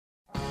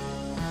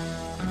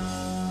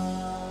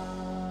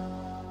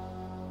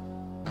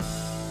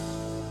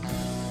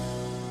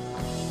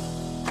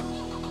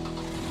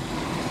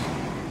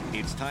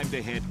It's time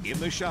to head in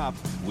the shop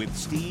with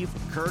Steve,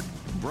 Kirk,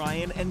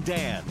 Brian, and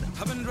Dan.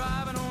 I've been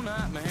driving all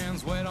night, my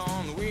hands wet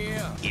on the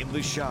wheel. In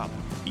the shop,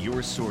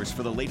 your source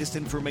for the latest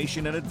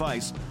information and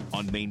advice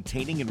on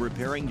maintaining and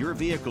repairing your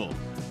vehicle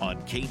on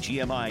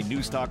KGMI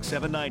Newstalk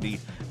 790,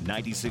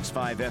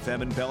 96.5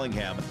 FM in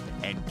Bellingham,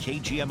 and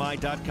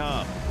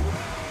KGMI.com.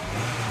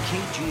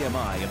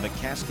 KGMI and the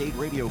Cascade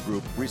Radio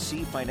Group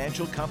receive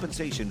financial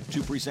compensation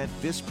to present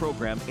this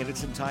program in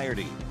its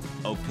entirety.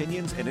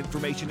 Opinions and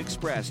information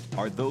expressed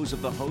are those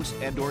of the host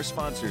and/or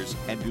sponsors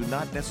and do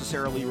not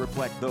necessarily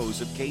reflect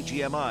those of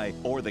KGMI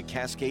or the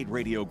Cascade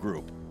Radio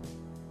Group.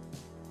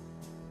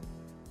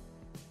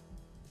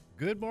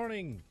 Good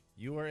morning.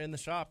 You are in the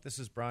shop. This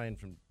is Brian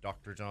from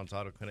Dr. John's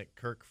Auto Clinic.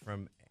 Kirk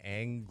from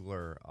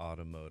Angler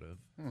Automotive.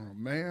 Oh,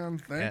 man,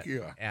 thank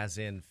you. As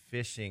in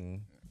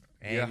fishing,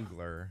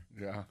 angler.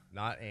 Yeah.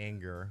 Not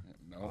anger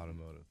No,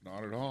 automotive.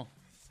 not at all.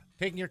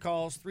 Taking your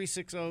calls,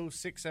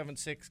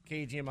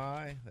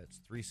 360-676-KGMI.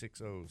 That's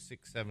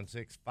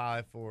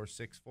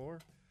 360-676-5464.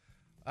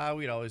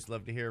 We'd always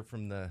love to hear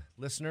from the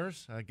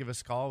listeners. Give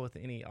us a call with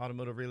any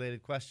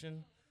automotive-related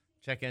question.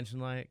 Check engine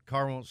light,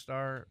 car won't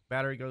start,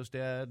 battery goes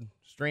dead,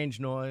 strange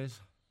noise.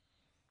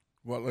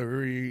 What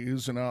are you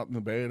using out in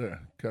the bay to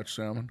catch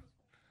salmon?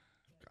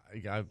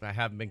 I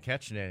haven't been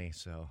catching any,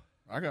 so.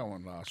 I got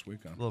one last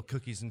weekend. Little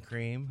cookies and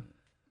cream.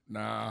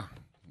 Nah.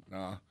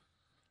 Got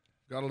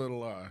a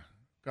little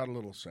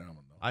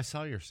salmon, though. I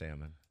saw your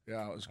salmon.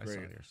 Yeah, it was great. I saw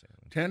your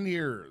salmon. 10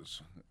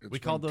 years. We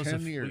call those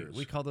 10 years.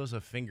 We call those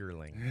a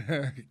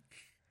fingerling.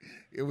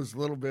 It was a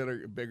little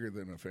bit bigger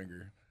than a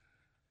finger.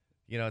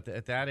 You know,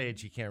 at that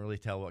age, you can't really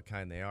tell what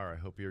kind they are. I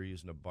hope you're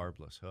using a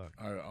barbless hook.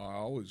 I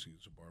always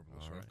use a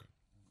barbless hook.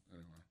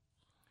 Right.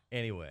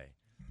 Anyway,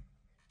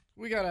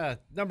 we got a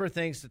number of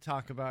things to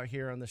talk about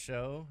here on the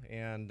show,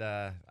 and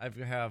I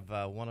have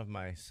one of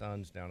my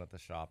sons down at the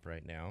shop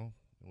right now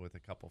with a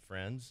couple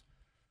friends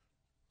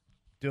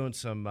doing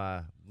some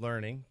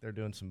learning. They're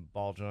doing some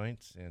ball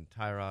joints and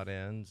tie rod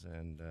ends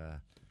and a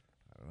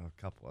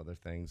couple other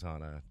things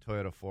on a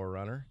Toyota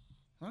 4Runner.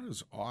 That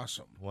is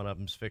awesome. One of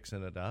them's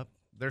fixing it up.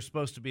 They're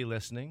supposed to be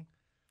listening.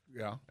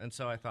 Yeah. And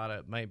so I thought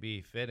it might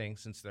be fitting,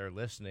 since they're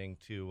listening,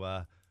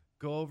 to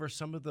go over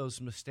some of those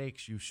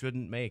mistakes you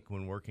shouldn't make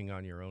when working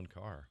on your own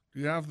car.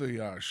 Do you have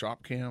the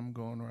shop cam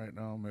going right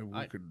now? Maybe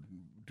we could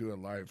do a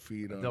live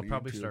feed on They'll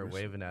probably YouTube start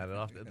waving at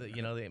it.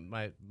 You know,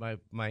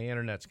 my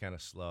internet's kind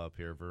of slow up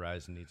here.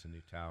 Verizon needs a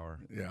new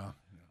tower. Yeah.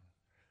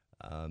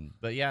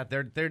 But yeah,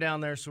 they're down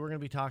there, so we're going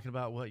to be talking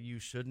about what you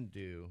shouldn't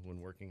do when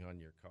working on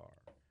your car.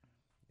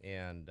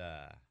 And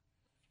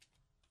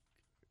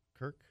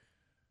Kirk,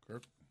 I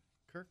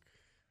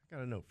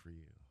got a note for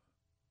you.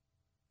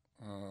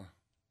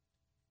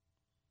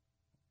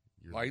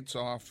 Lights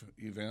off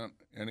event.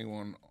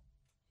 Anyone?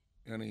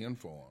 Any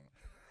info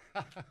on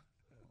it?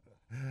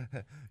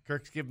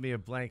 Kirk's giving me a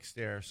blank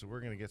stare, so we're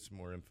going to get some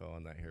more info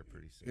on that here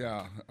pretty soon.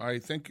 Yeah, I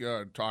think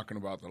talking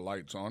about the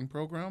lights on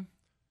program.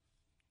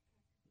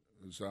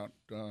 Is that?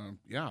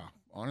 Yeah.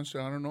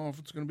 Honestly, I don't know if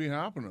it's going to be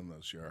happening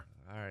this year.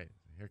 All right.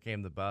 Here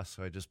came the bus,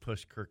 so I just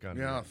pushed Kirk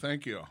under. Yeah,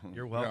 thank you.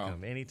 You're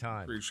welcome. Yeah,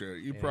 Anytime. Appreciate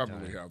it. You Anytime.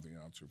 probably have the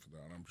answer for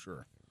that, I'm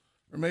sure.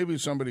 Or maybe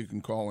somebody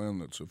can call in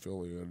that's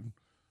affiliated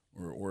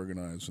or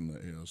organizing the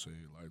ASA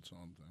lights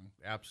on thing.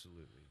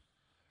 Absolutely.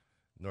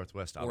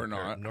 Northwest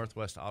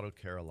Auto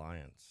Care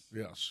Alliance.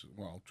 Yes,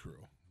 well,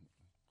 true.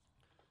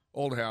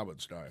 Old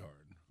habits die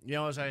hard. You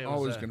know,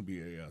 always going to be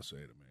ASA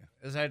to me.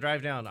 As I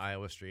drive down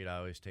Iowa Street, I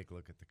always take a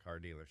look at the car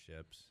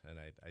dealerships, and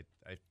I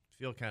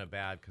feel kind of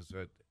bad because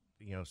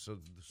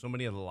so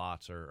many of the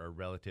lots are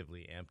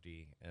relatively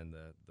empty, and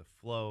the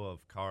flow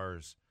of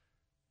cars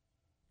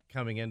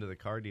coming into the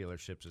car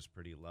dealerships is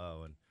pretty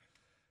low. And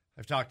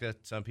I've talked to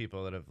some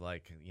people that have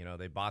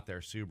they bought their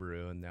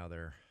Subaru, and now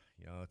they're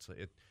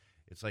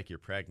it's like you're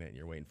pregnant and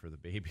you're waiting for the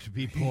baby to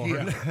be born.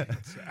 Yeah,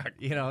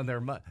 exactly.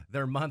 And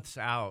they're months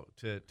out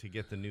to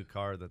get the new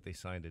car that they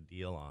signed a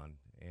deal on.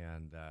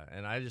 And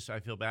I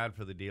feel bad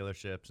for the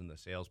dealerships and the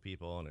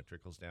salespeople, and it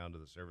trickles down to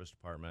the service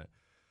department.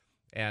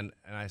 And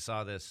I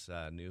saw this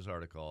news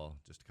article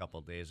just a couple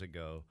of days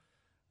ago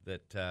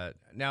that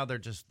now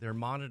they're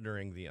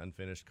monitoring the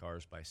unfinished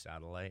cars by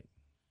satellite.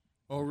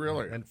 Oh,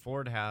 really? And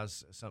Ford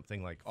has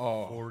something like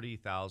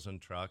 40,000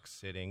 trucks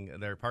sitting.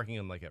 They're parking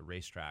them at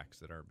racetracks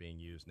that aren't being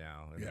used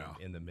now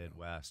in the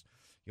Midwest.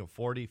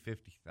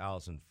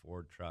 50,000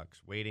 Ford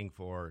trucks waiting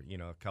for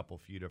a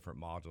few different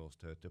modules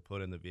to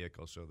put in the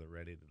vehicle so they're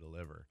ready to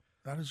deliver.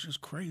 That is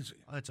just crazy.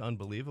 It's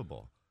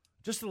unbelievable.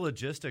 Just the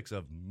logistics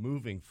of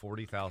moving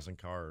 40,000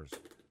 cars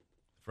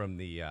from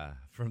the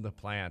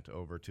plant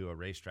over to a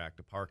racetrack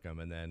to park them,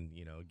 and then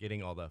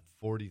getting all the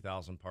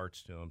 40,000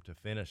 parts to them to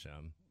finish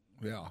them.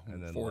 Yeah,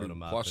 and then 40 load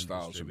them up plus and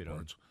thousand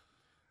parts.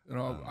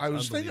 Them. I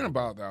was thinking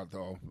about that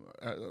though.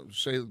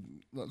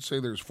 Let's say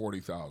there's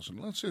 40,000.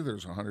 Let's say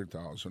there's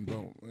 100,000. But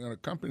in a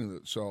company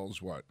that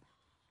sells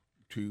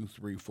 2,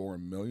 3, 4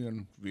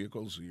 million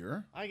vehicles a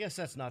year. I guess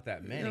that's not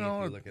that many if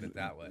you look at it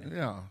that way.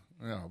 Yeah,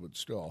 but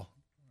still,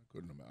 I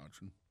couldn't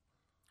imagine.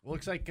 Well,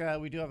 looks like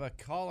we do have a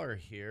caller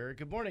here.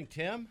 Good morning,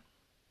 Tim.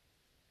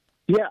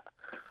 Yeah.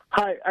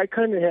 Hi, I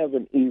kind of have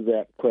an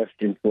EVAP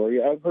question for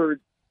you. I've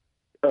heard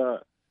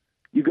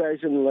you guys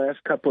in the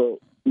last couple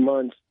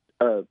months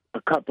a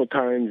couple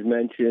times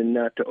mention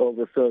not to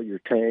overfill your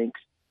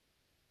tanks,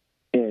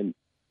 and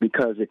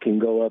because it can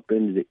go up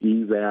into the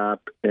EVAP,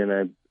 and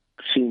I've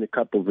seen a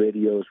couple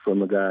videos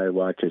from a guy I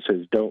watch that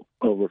says don't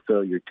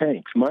overfill your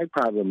tanks. My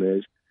problem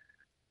is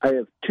I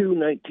have two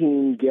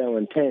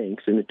 19-gallon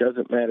tanks, and it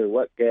doesn't matter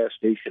what gas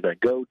station I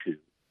go to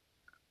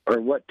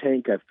or what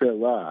tank I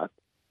fill up,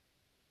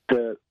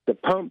 the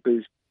pump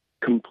is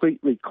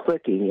completely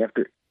clicking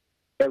after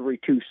every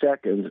 2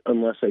 seconds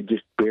unless I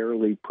just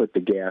barely put the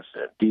gas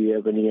in. Do you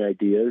have any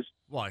ideas?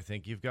 Well, I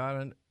think you've got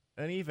an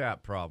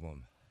EVAP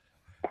problem.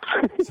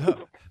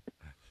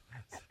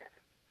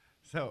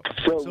 So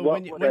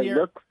what would I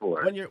look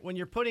for? When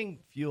you're putting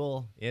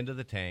fuel into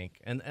the tank,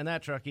 and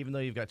that truck, even though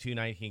you've got two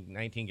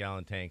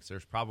 19-gallon tanks,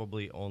 there's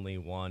probably only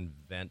one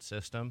vent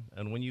system.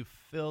 And when you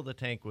fill the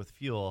tank with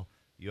fuel,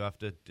 you have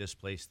to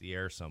displace the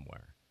air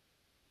somewhere.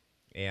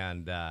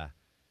 And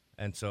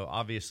so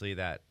obviously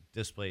that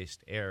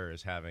displaced air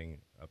is having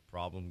a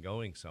problem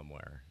going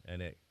somewhere,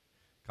 and it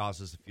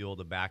causes the fuel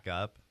to back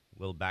up. A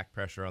little back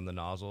pressure on the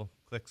nozzle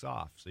clicks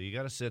off. So you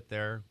got to sit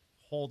there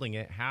holding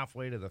it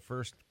halfway to the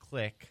first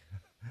click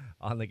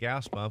on the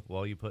gas pump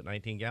while you put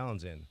 19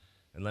 gallons in.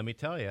 And let me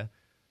tell you,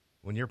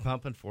 when you're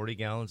pumping 40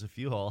 gallons of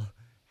fuel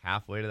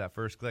halfway to that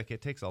first click,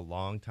 it takes a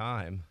long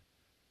time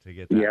to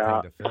get that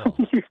thing to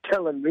fill. You're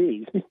telling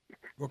me.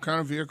 What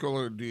kind of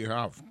vehicle do you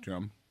have,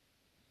 Jim?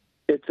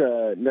 It's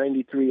a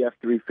 93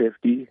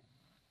 F350.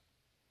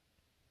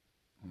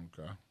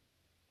 Okay.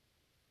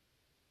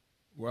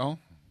 Well,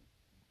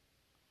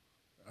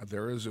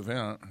 there is a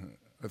vent.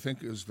 I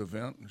think is the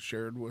vent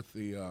shared with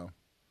the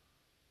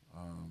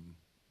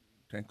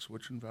tank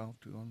switching valve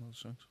too on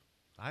those things?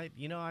 I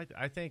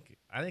think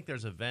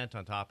there's a vent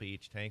on top of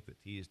each tank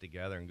that tees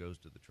together and goes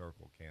to the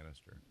charcoal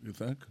canister. You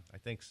think? I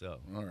think so.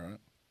 All right.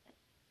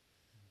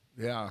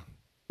 Yeah.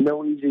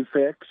 No easy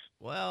fix?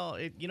 Well,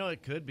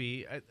 it could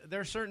be. There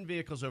are certain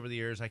vehicles over the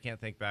years, I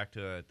can't think back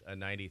to a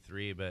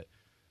 93, but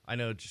I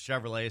know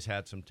Chevrolet's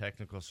had some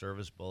technical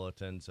service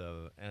bulletins,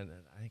 and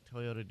I think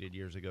Toyota did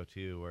years ago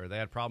too, where they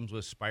had problems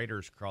with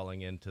spiders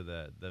crawling into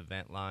the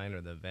vent line or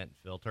the vent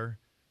filter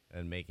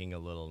and making a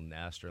little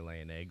nest or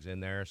laying eggs in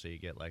there, so you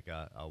get like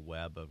a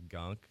web of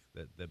gunk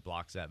that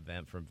blocks that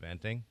vent from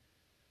venting.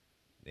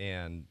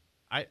 And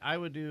I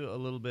would do a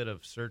little bit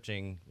of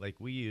searching, like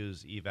we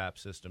use EVAP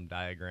system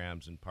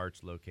diagrams and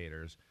parts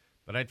locators,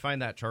 but I'd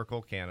find that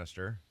charcoal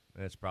canister,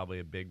 and it's probably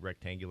a big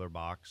rectangular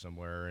box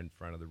somewhere in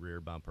front of the rear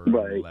bumper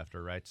on the left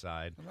or right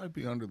side. It might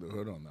be under the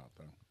hood on that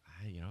thing.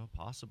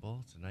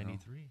 Possible. It's a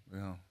 93.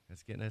 Yeah.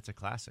 It's a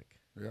classic.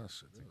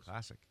 Yes, it's a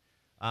classic.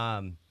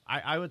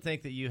 I would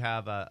think that you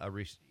have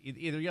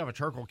either you have a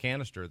charcoal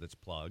canister that's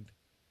plugged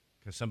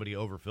because somebody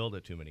overfilled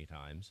it too many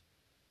times.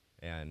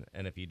 And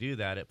if you do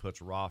that, it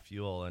puts raw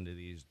fuel into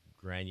these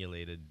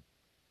granulated,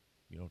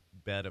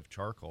 bed of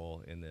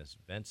charcoal in this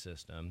vent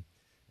system,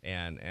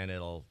 and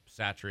it'll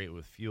saturate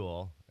with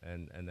fuel,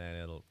 and then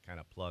it'll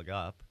kind of plug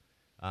up.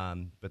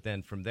 But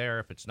then from there,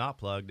 if it's not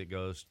plugged, it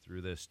goes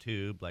through this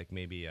tube, like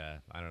maybe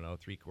a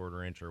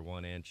 3/4 inch or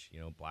 1 inch,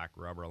 black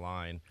rubber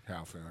line,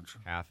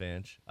 half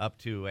inch, up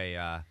to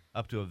a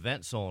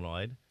vent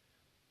solenoid.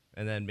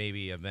 And then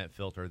maybe a vent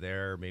filter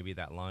there. Maybe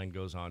that line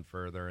goes on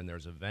further, and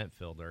there's a vent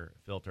filter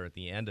at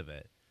the end of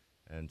it.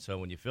 And so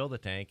when you fill the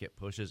tank, it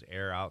pushes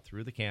air out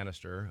through the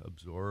canister,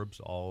 absorbs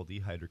all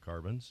the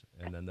hydrocarbons,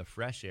 and then the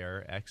fresh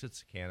air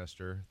exits the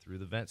canister through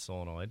the vent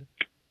solenoid,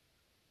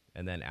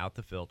 and then out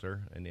the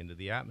filter and into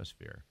the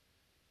atmosphere.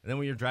 And then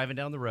when you're driving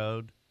down the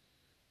road,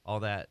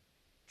 all that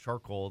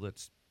charcoal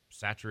that's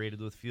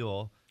saturated with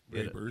fuel,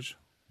 vapors,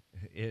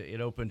 it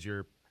opens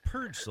your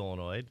purge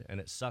solenoid,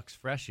 and it sucks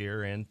fresh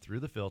air in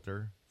through the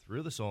filter,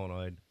 through the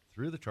solenoid,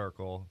 through the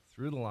charcoal,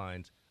 through the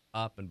lines,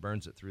 up and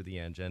burns it through the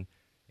engine,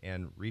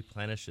 and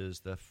replenishes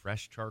the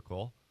fresh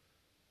charcoal,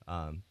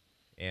 and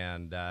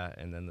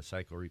then the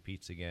cycle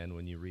repeats again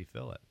when you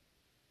refill it.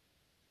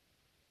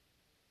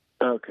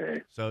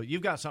 Okay. So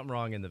you've got something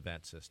wrong in the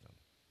vent system.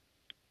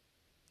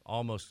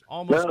 Almost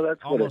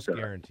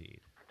guaranteed.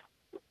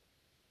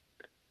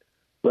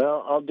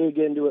 Well, I'll dig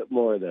into it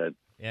more then.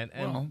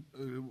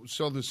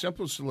 So the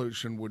simple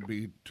solution would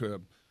be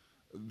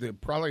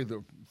probably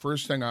the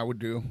first thing I would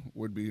do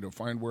would be to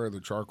find where the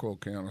charcoal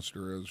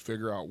canister is,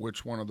 figure out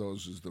which one of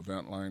those is the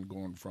vent line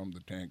going from the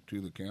tank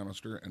to the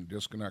canister, and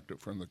disconnect it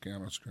from the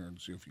canister and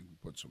see if you can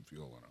put some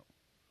fuel in it.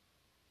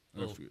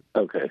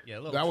 Okay.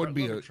 Yeah, that would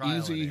be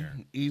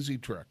an easy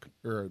trick,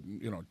 or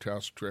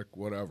test trick,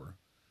 whatever.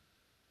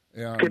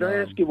 And, can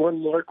I ask you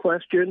one more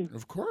question?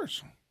 Of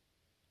course.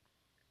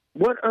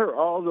 What are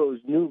all those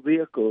new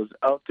vehicles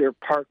out there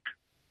parked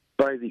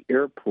by the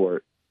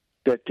airport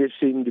that just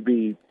seem to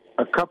be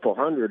a couple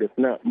hundred, if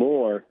not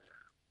more?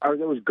 Are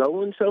those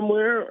going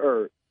somewhere,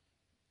 or?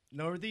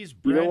 No, are these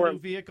brand new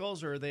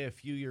vehicles, or are they a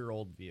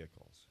few-year-old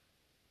vehicles?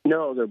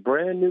 No, they're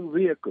brand new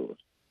vehicles.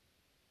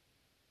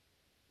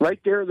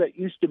 Right there, that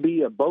used to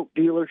be a boat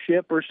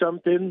dealership or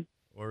something.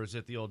 Or is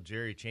it the old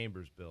Jerry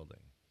Chambers building?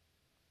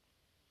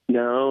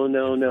 No.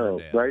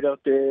 Ferndale. Right out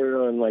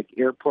there on like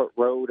Airport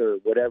Road or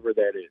whatever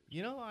that is.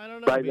 I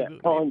don't know. By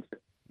that pond.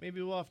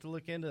 Maybe we'll have to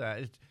look into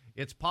that.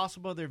 It's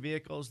possible they're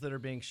vehicles that are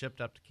being shipped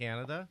up to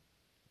Canada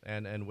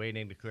and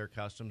waiting to clear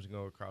customs and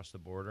go across the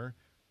border.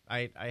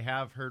 I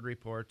have heard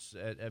reports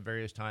at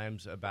various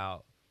times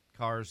about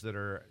cars that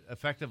are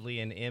effectively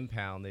in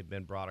impound. They've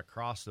been brought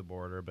across the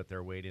border, but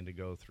they're waiting to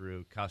go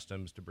through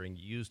customs to bring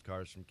used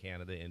cars from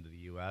Canada into the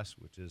U.S.,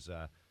 which is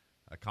a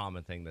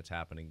common thing that's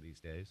happening these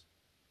days.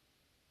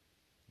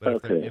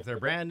 But if they're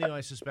brand new,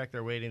 I suspect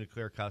they're waiting to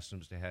clear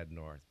customs to head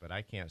north, but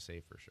I can't say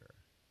for sure.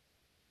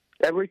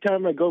 Every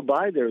time I go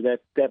by there,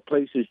 that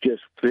place is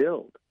just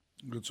filled.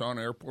 It's on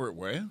Airport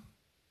Way?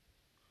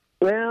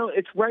 Well,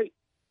 it's right.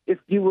 If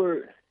you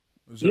were,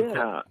 Or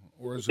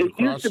is it across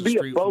used to the be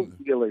street a boat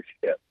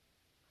dealership.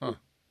 Huh.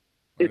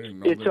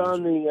 It's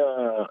on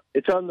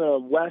the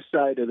west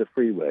side of the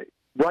freeway,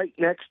 right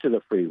next to the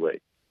freeway.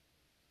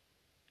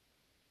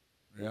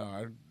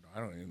 Yeah, I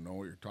don't even know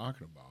what you're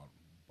talking about.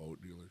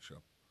 Boat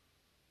dealership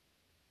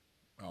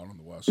out on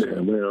the west side. Yeah,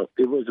 well,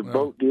 it was a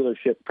boat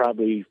dealership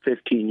probably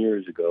 15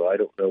 years ago. I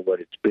don't know what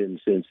it's been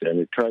since then.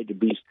 It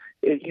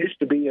used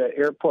to be an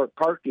airport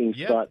parking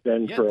spot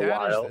then for a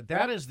while.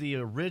 That is the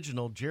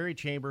original Jerry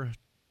Chambers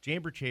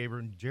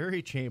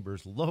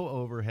low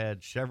overhead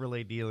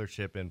Chevrolet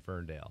dealership in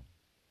Ferndale.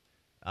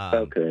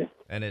 Okay.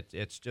 And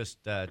it's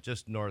just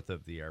north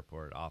of the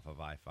airport off of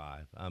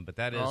I-5. But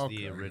that is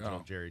the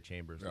original Jerry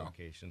Chambers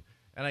location.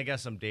 And I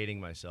guess I'm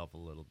dating myself a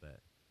little bit.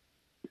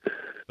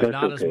 But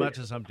not as much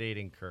as I'm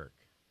dating Kirk.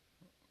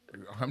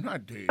 I'm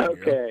not dating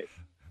you.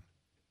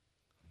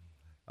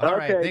 All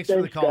right. Thanks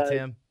for the call, guys.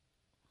 Tim.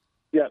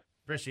 Yep.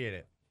 Appreciate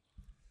it.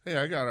 Hey,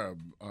 I got a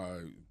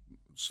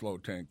slow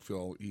tank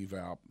fill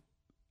evap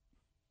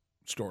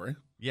story.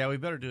 Yeah, we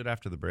better do it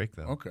after the break,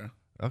 though.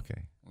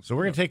 Okay. So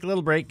we're going to take a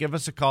little break. Give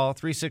us a call,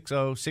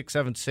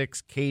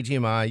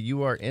 360-676-KGMI.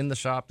 You are in the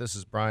shop. This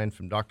is Brian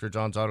from Dr.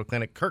 John's Auto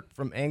Clinic, Kirk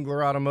from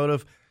Angler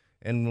Automotive.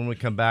 And when we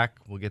come back,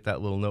 we'll get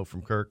that little note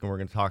from Kirk, and we're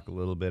going to talk a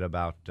little bit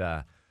about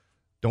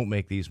don't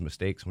make these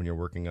mistakes when you're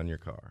working on your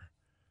car.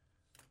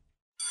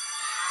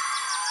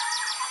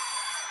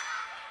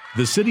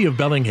 The City of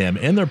Bellingham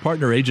and their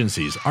partner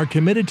agencies are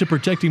committed to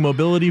protecting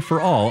mobility for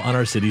all on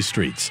our city's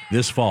streets.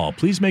 This fall,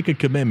 please make a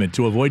commitment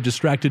to avoid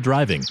distracted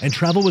driving and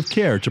travel with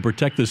care to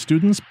protect the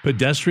students,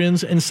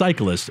 pedestrians, and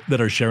cyclists that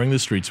are sharing the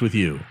streets with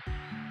you.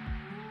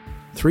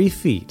 3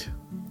 feet,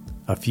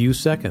 a few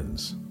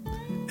seconds,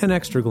 an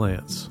extra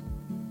glance.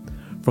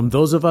 From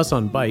those of us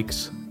on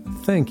bikes,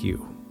 thank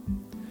you.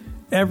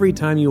 Every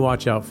time you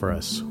watch out for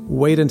us,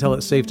 wait until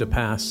it's safe to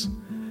pass,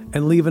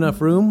 and leave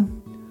enough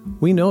room,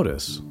 we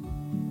notice.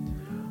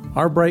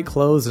 Our bright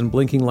clothes and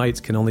blinking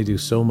lights can only do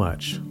so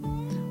much.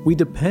 We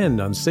depend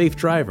on safe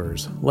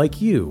drivers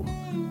like you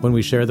when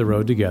we share the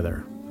road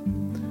together.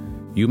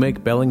 You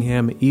make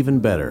Bellingham even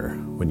better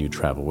when you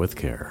travel with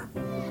care.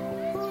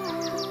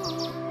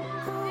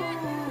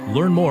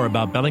 Learn more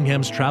about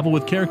Bellingham's Travel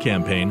with Care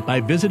campaign by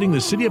visiting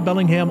the City of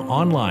Bellingham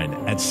online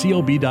at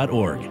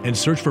cob.org and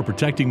search for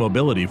Protecting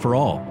Mobility for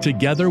All.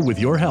 Together, with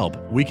your help,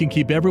 we can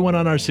keep everyone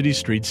on our city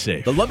streets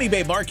safe. The Lummi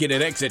Bay Market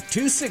at exit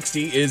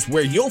 260 is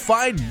where you'll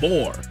find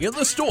more in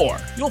the store.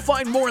 You'll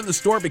find more in the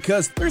store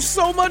because there's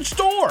so much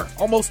store.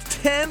 Almost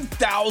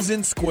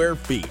 10,000 square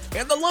feet.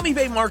 And the Lummi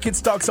Bay Market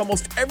stocks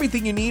almost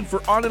everything you need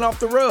for on and off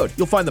the road.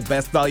 You'll find the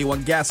best value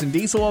on gas and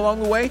diesel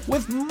along the way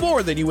with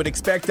more than you would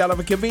expect out of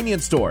a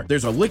convenience store.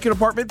 There's a liquor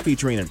department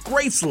featuring a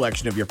great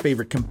selection of your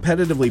favorite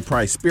competitively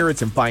priced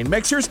spirits and fine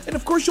mixers, and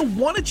of course you'll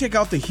want to check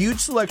out the huge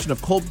selection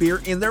of cold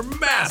beer in their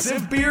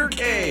massive beer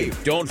cave.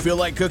 Don't feel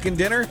like cooking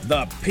dinner?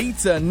 The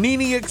Pizza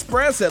Nini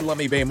Express at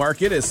Lummi Bay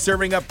Market is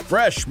serving up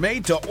fresh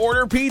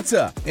made-to-order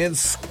pizza, and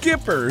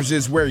Skipper's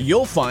is where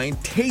you'll find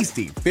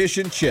tasty fish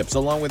and chips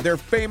along with their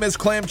famous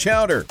clam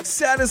chowder,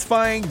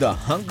 satisfying the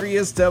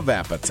hungriest of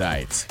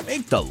appetites.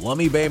 Make the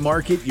Lummi Bay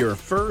Market your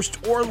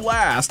first or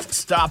last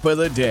stop of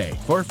the day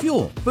for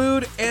fuel,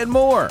 food, and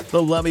more.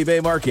 The Lummi Bay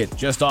Market,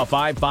 just off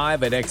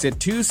I-5 at exit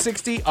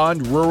 260 on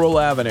Rural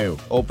Avenue.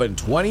 Open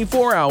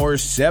 24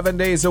 hours, 7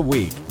 days a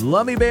week.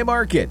 Lummi Bay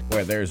Market,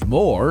 where there's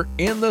more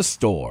in the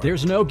store.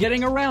 There's no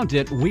getting around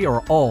it. We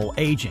are all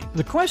aging.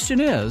 The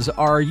question is,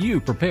 are you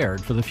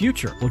prepared for the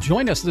future? Well,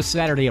 join us this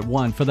Saturday at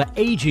 1 for the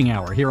Aging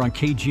Hour here on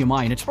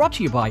KGMI, and it's brought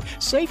to you by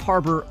Safe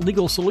Harbor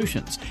Legal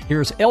Solutions.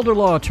 Here's elder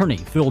law attorney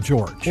Phil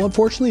George. Well,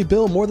 unfortunately,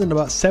 Bill, more than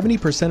about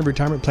 70% of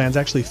retirement plans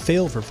actually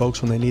fail for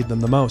folks when they need them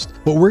the most.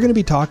 What we're going to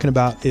be talking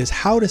about is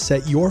how to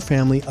set your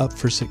family up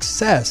for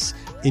success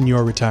in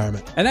your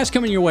retirement. And that's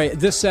coming your way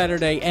this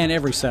Saturday and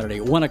every Saturday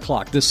at 1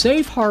 o'clock. The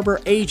Safe Harbor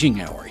Aging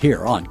Hour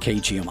here on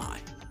KGMI.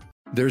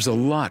 There's a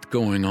lot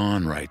going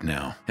on right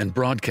now, and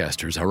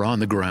broadcasters are on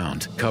the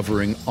ground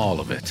covering all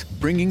of it,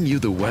 bringing you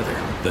the weather,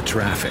 the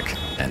traffic,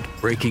 and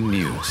breaking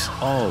news,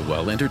 all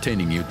while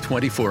entertaining you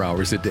 24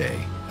 hours a day.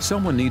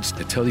 Someone needs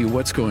to tell you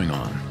what's going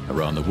on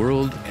around the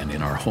world and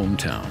in our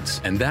hometowns.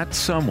 And that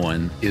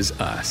someone is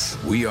us.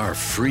 We are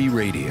free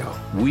radio.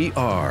 We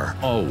are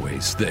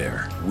always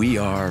there. We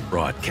are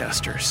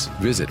broadcasters.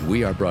 Visit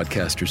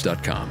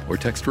wearebroadcasters.com or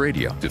text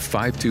radio to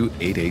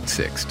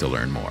 52886 to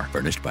learn more.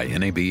 Furnished by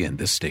NAB and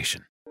this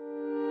station.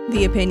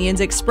 The opinions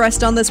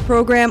expressed on this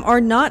program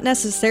are not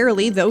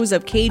necessarily those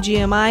of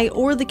KGMI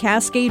or the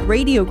Cascade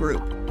Radio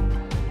Group.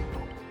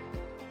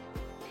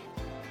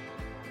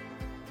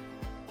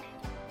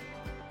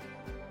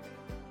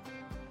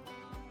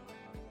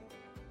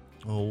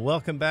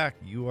 Welcome back.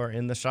 You are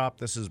in the shop.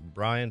 This is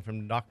Brian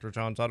from Dr.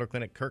 John's Auto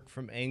Clinic, Kirk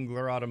from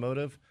Angler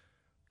Automotive.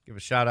 Give a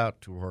shout out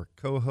to our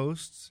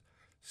co-hosts,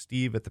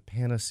 Steve at the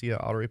Panacea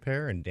Auto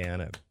Repair and Dan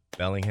at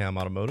Bellingham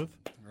Automotive.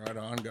 Right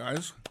on,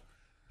 guys.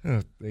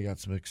 They got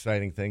some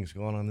exciting things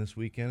going on this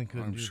weekend.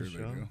 I'm sure they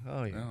do.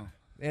 Oh, yeah.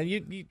 And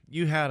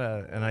you had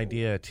an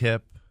idea, a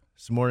tip,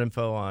 some more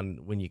info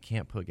on when you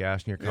can't put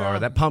gas in your car. Yeah.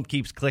 That pump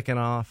keeps clicking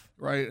off.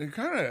 Right. It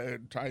kind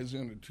of ties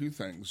into two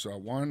things.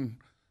 One,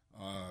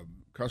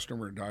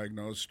 customer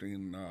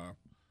diagnosing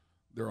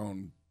their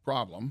own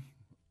problem,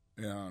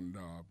 and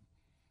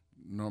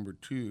number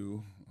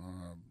two,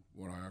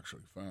 what I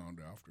actually found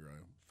after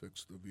I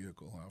fixed the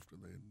vehicle after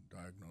they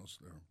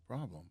diagnosed their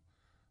problem.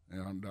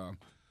 And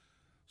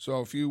so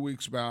a few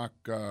weeks back,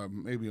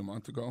 maybe a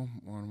month ago,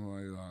 one of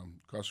my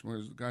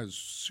customers, the guy's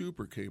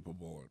super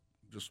capable at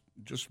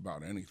just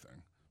about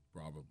anything,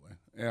 probably.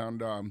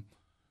 And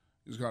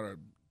he's got a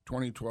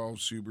 2012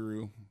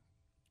 Subaru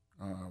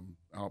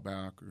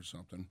Outback or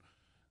something.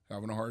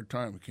 Having a hard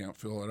time. We can't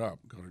fill it up.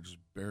 Got to just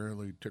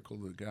barely tickle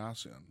the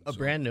gas in. A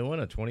brand new one,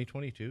 a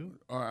 2022?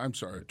 I'm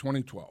sorry,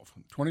 2012.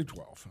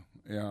 2012.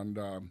 And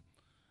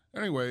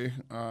anyway.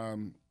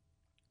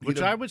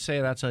 Which I would say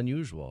that's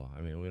unusual.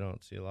 I mean, we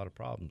don't see a lot of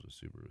problems with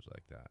Subarus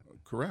like that.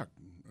 Correct.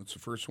 That's the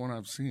first one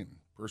I've seen,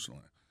 personally.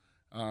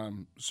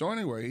 So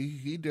anyway,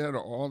 he did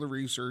all the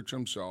research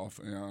himself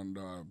and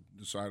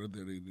decided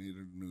that he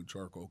needed a new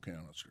charcoal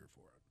canister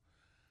for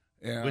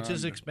it. And which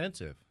is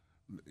expensive.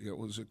 It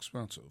was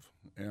expensive,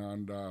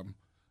 and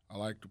I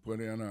like to put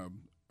in a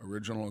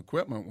original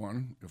equipment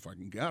one if I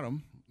can get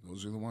them.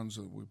 Those are the ones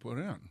that we put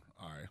in.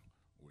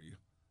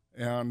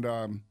 And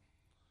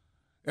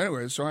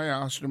anyway, so I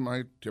asked him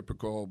my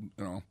typical,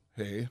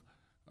 hey,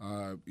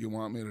 you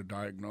want me to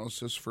diagnose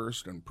this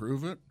first and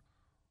prove it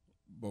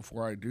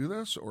before I do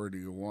this, or do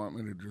you want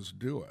me to just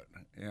do it?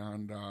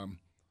 And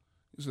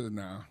he said,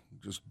 nah,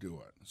 just do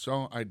it.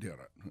 So I did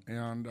it,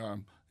 and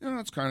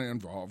it's kind of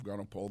involved. Got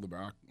to pull the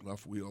back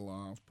left wheel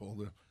off, pull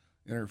the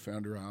inner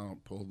fender out,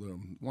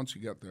 once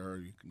you get there,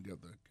 you can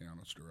get the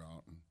canister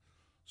out and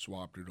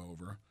swapped it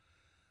over.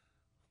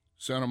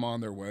 Sent them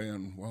on their way,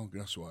 and, well,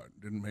 guess what?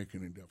 Didn't make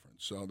any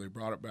difference. So they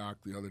brought it back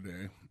the other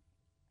day,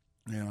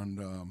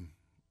 and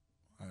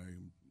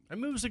I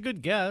mean, it was a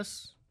good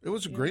guess. It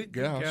was a great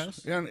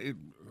guess, and it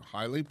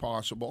highly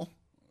possible.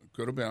 It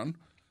could have been.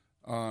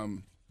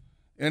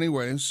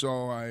 Anyway,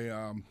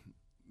 so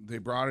they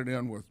brought it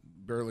in with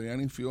barely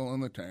any fuel in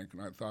the tank,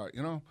 and I thought,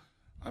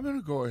 I'm going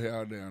to go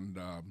ahead and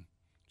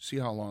see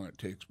how long it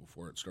takes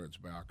before it starts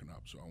backing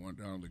up. So I went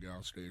down to the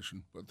gas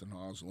station, put the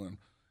nozzle in,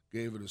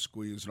 gave it a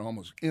squeeze, and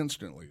almost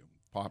instantly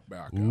popped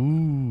back up.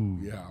 Ooh.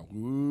 Yeah.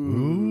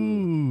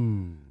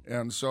 Ooh.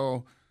 And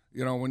so,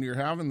 when you're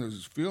having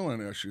those fueling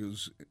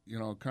issues,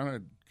 kind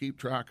of keep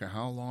track of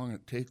how long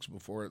it takes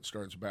before it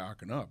starts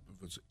backing up.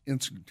 If it's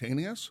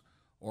instantaneous,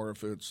 or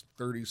if it's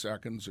 30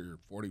 seconds or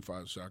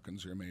 45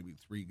 seconds or maybe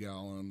 3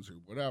 gallons or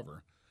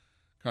whatever,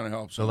 kind of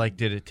helps. So,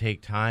 did it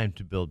take time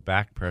to build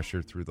back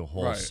pressure through the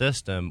whole Right.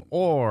 system,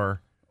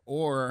 or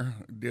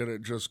did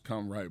it just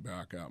come right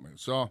back at me?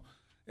 So,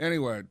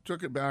 anyway,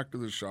 took it back to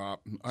the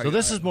shop. So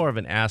this is more of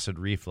an acid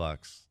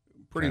reflux.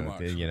 Pretty kind of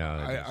much. thing,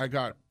 I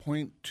got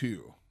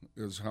 0.2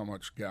 is how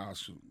much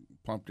gas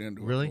pumped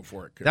into Really? it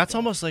before it kicked That's off.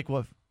 almost like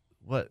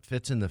what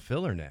fits in the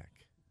filler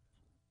neck.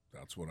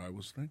 That's what I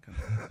was thinking.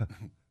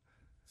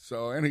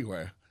 So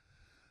anyway,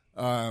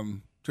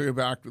 took it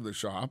back to the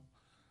shop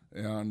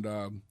and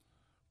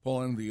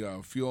pulling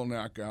the fuel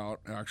neck out.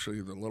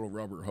 Actually, the little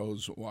rubber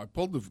hose. Well, I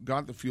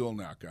got the fuel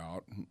neck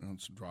out and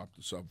dropped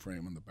the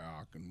subframe in the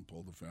back and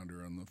pulled the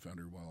fender and the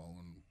fender well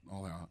and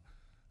all that.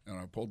 And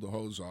I pulled the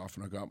hose off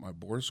and I got my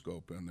bore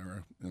scope in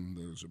there, and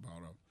there's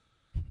about a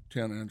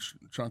 10-inch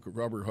chunk of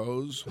rubber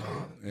hose,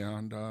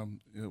 and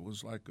it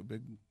was like a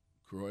big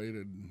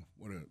corroded.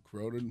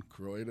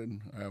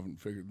 I haven't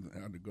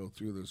had to go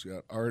through this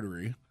yet.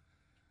 Artery,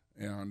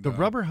 and The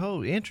rubber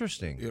hose,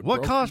 interesting.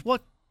 What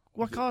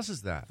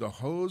causes that? The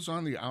hose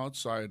on the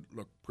outside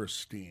looked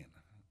pristine,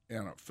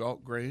 and it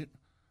felt great.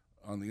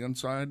 On the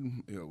inside,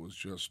 it was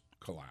just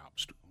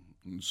collapsed,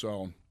 and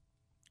so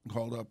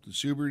called up the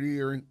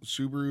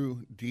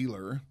Subaru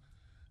dealer,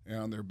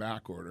 and their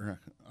back order.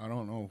 I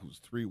don't know if it was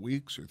 3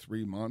 weeks or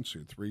 3 months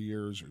or 3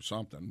 years or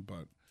something,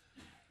 but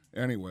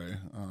anyway.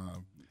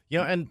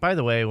 And by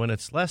the way, when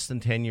it's less than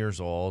 10 years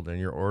old and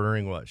you're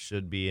ordering what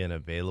should be an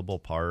available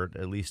part,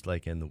 at least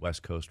like in the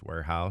West Coast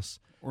warehouse,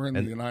 or in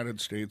the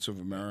United States of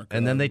America,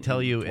 and then they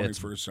tell you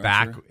it's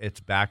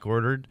back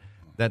ordered,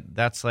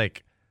 that's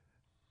like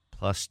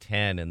plus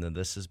 10, and then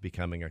this is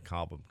becoming a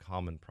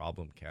common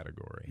problem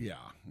category. Yeah.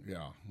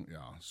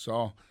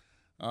 So,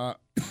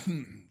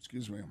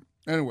 excuse me.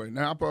 Anyway,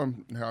 Napa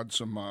had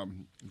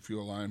some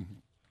fuel line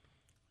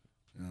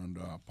and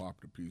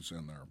popped a piece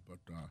in there. But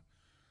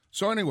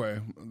so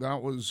anyway,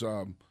 that was,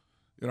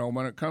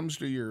 when it comes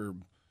to your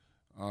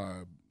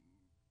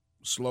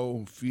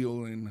slow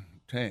fueling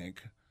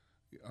tank,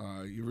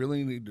 you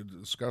really need to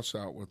discuss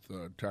that with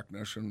the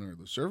technician or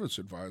the service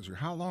advisor.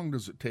 How long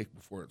does it take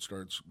before it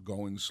starts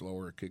going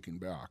slower, kicking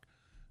back?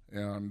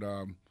 And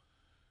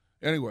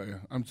anyway,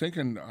 I'm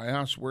thinking, I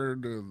asked where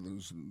do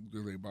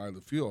they buy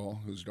the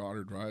fuel? His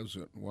daughter drives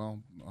it.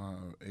 Well,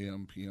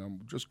 AM,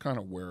 PM, just kind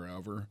of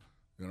wherever,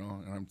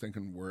 and I'm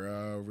thinking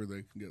wherever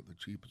they can get the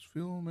cheapest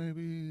fuel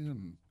maybe.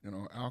 And,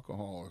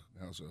 alcohol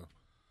has a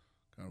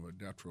kind of a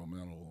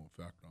detrimental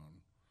effect on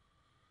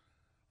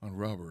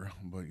rubber,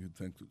 but you'd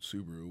think that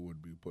Subaru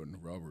would be putting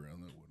rubber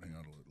in that would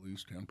handle at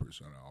least 10%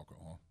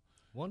 alcohol.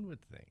 One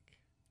would think.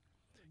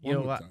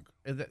 Think.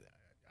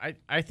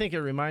 I think it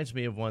reminds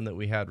me of one that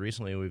we had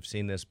recently. We've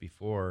seen this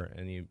before,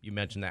 and you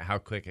mentioned that how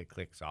quick it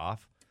clicks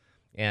off.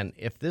 And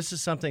if this is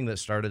something that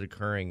started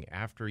occurring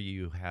after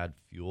you had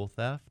fuel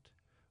theft,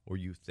 or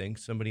you think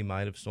somebody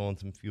might have stolen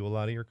some fuel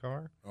out of your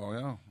car. Oh,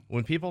 yeah.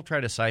 When people try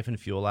to siphon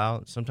fuel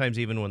out, sometimes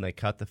even when they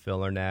cut the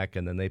filler neck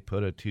and then they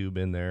put a tube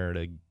in there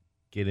to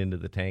get into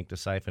the tank to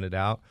siphon it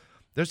out,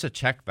 there's a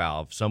check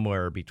valve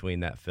somewhere between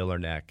that filler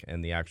neck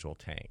and the actual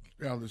tank.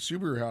 Yeah, the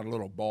Subaru had a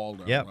little ball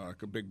down,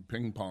 like a big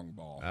ping pong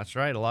ball. That's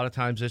right. A lot of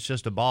times it's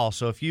just a ball.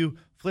 So if you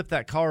flip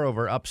that car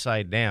over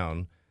upside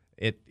down,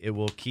 it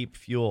will keep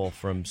fuel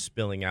from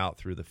spilling out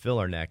through the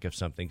filler neck if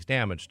something's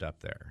damaged up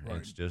there. Right.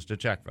 It's just a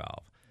check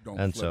valve.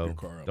 Don't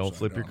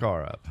flip your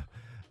car up.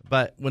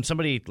 But when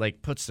somebody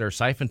puts their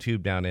siphon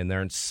tube down in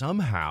there, and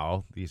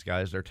somehow these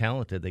guys, they're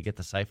talented, they get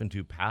the siphon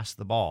tube past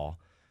the ball,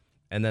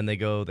 and then they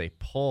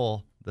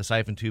pull the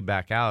siphon tube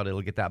back out,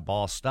 it'll get that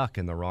ball stuck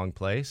in the wrong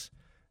place,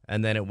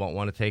 and then it won't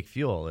want to take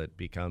fuel. It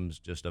becomes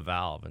just a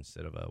valve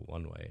instead of a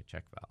one-way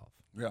check valve.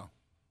 Yeah.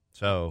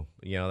 So,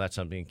 that's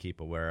something to keep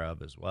aware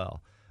of as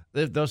well.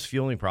 Those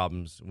fueling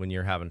problems, when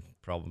you're having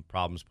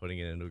problems putting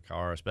it into a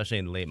car, especially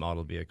in late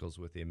model vehicles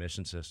with the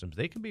emission systems,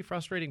 they can be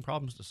frustrating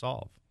problems to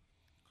solve.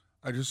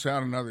 I just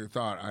had another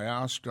thought. I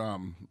asked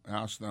them,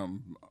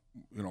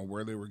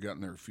 where they were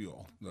getting their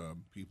fuel, the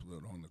people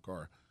that own the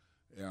car.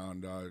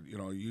 And,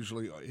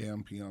 usually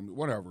AM, PM,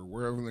 whatever,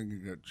 wherever they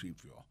can get cheap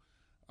fuel.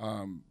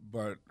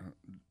 But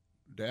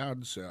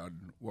Dad said,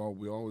 well,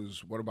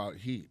 what about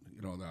heat?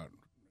 That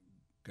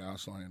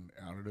gasoline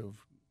additive,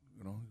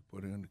 you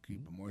put in to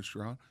keep the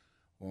moisture on.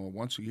 Well,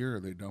 once a year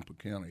they dump a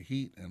can of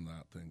heat in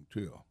that thing,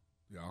 too.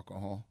 The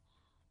alcohol,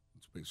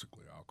 it's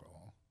basically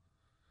alcohol.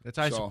 It's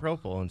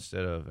isopropyl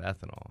instead of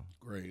ethanol.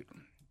 Great.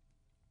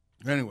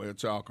 Anyway,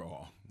 it's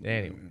alcohol.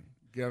 Anyway.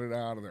 Get it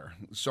out of there.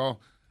 So...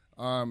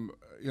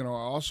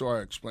 also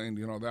I explained,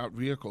 that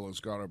vehicle has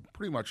got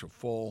pretty much a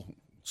full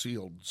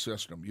sealed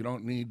system. You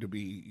don't need to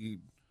be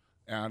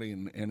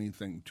adding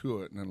anything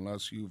to it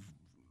unless you've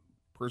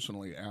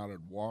personally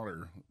added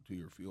water to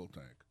your fuel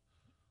tank.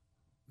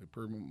 They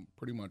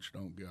pretty much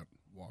don't get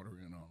water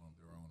in on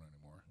their own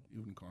anymore,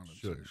 even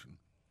condensation. Should.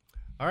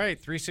 All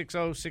right,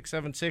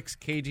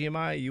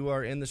 360-676-KGMI. You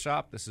are in the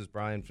shop. This is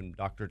Brian from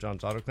Dr.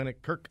 John's Auto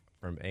Clinic. Kirk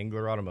from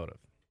Angler Automotive.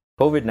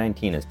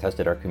 COVID-19 has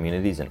tested our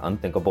communities in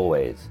unthinkable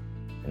ways.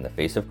 In the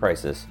face of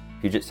crisis,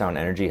 Puget Sound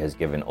Energy has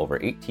given over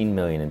 $18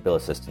 million in bill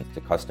assistance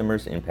to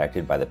customers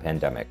impacted by the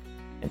pandemic,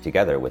 and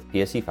together with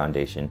PSE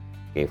Foundation,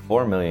 gave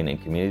 $4 million in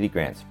community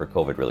grants for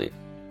COVID relief.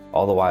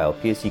 All the while,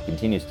 PSE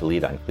continues to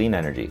lead on clean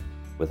energy,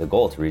 with a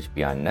goal to reach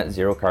beyond net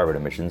zero carbon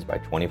emissions by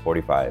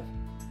 2045.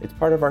 It's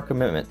part of our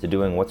commitment to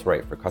doing what's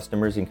right for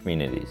customers and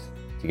communities.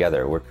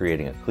 Together, we're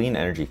creating a clean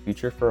energy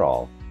future for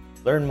all.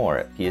 Learn more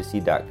at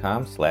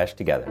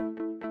psc.com/together.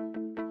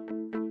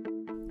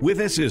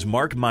 With us is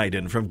Mark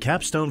Meiden from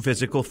Capstone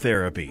Physical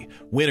Therapy,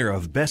 winner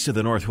of Best of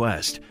the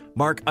Northwest.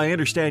 Mark, I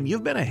understand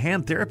you've been a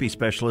hand therapy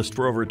specialist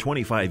for over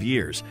 25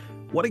 years.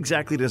 What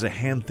exactly does a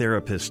hand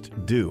therapist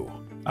do?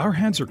 Our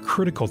hands are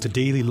critical to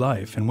daily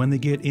life, and when they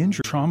get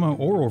injured, trauma,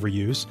 or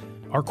overuse,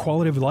 our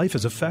quality of life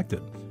is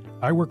affected.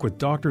 I work with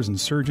doctors and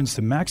surgeons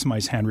to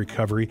maximize hand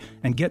recovery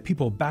and get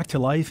people back to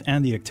life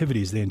and the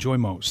activities they enjoy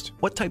most.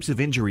 What types of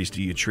injuries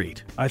do you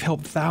treat? I've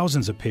helped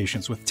thousands of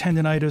patients with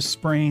tendinitis,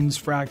 sprains,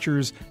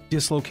 fractures,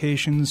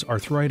 dislocations,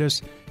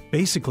 arthritis,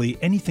 basically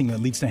anything that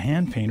leads to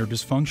hand pain or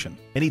dysfunction.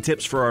 Any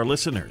tips for our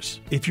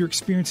listeners? If you're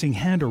experiencing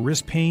hand or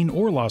wrist pain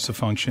or loss of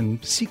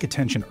function, seek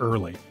attention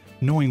early.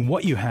 Knowing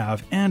what you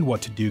have and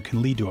what to do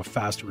can lead to a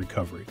faster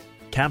recovery.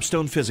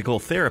 Capstone Physical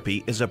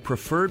Therapy is a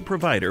preferred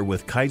provider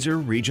with Kaiser,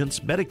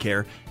 Regents,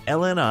 Medicare,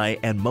 LNI,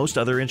 and most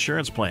other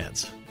insurance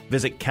plans.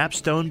 Visit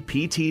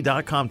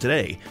capstonept.com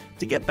today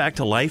to get back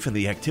to life and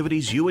the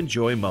activities you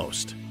enjoy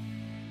most.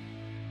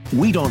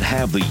 We don't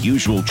have the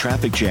usual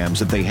traffic jams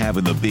that they have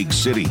in the big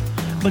city,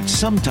 but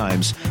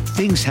sometimes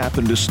things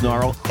happen to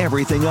snarl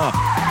everything up.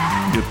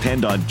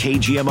 Depend on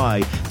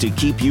KGMI to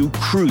keep you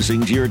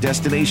cruising to your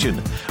destination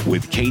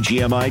with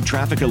KGMI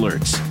traffic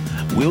alerts.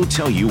 We'll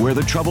tell you where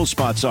the trouble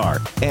spots are,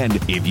 and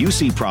if you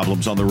see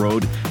problems on the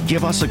road,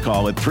 give us a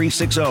call at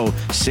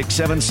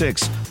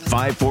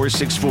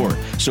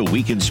 360-676-5464 so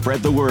we can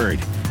spread the word.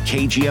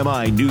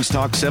 KGMI News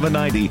Talk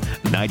 790,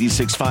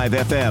 96.5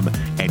 FM,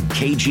 and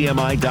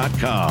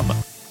KGMI.com.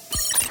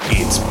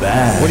 It's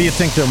bad. What do you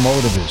think their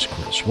motive is,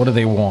 Chris? What do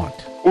they want?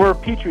 We're a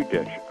petri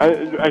dish.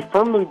 I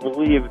firmly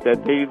believe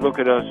that they look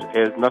at us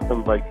as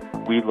nothing like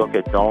we look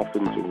at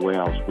dolphins and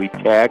whales. We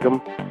tag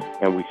them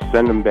and we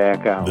send them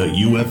back out. The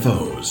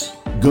UFOs,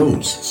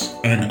 ghosts,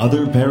 and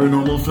other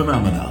paranormal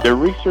phenomena. They're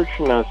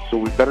researching us, so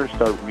we better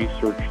start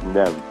researching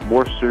them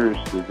more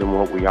seriously than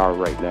what we are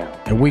right now.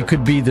 And we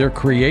could be their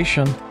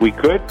creation. We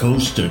could.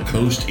 Coast to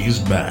Coast is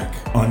back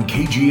on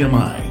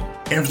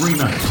KGMI every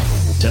night,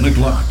 10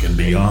 o'clock and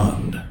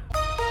beyond.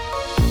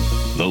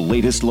 The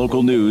latest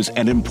local news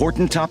and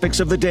important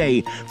topics of the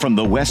day from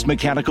the West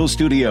Mechanical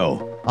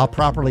Studio. A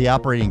properly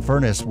operating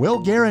furnace will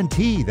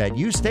guarantee that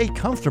you stay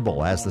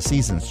comfortable as the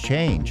seasons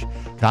change.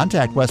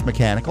 Contact West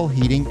Mechanical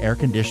Heating, Air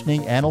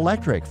Conditioning, and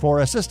Electric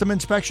for a system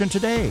inspection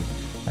today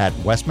at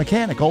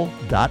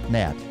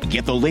westmechanical.net.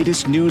 Get the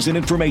latest news and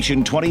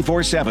information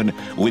 24/7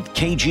 with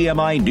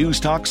KGMI News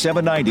Talk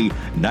 790,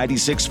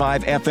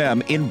 96.5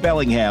 FM in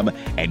Bellingham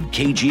and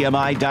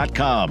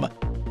KGMI.com.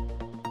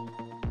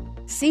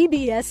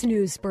 CBS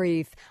News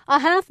Brief.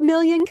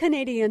 500,000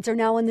 Canadians are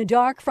now in the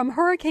dark from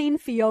Hurricane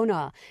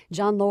Fiona.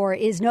 John Lohr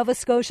is Nova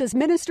Scotia's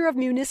Minister of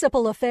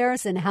Municipal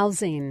Affairs and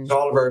Housing.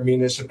 All of our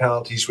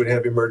municipalities would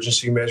have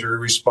emergency measure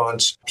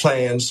response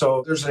plans.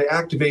 So there's an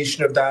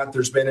activation of that.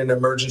 There's been an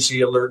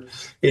emergency alert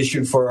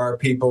issued for our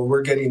people.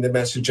 We're getting the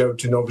message out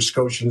to Nova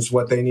Scotians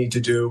what they need to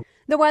do.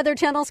 The Weather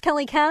Channel's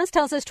Kelly Cass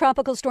tells us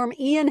Tropical Storm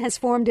Ian has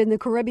formed in the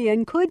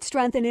Caribbean, could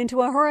strengthen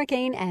into a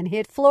hurricane and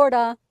hit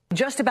Florida.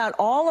 Just about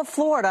all of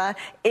Florida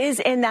is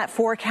in that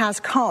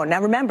forecast cone.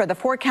 Now, remember, the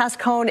forecast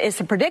cone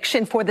is a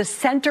prediction for the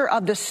center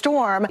of the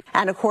storm.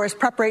 And, of course,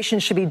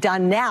 preparations should be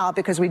done now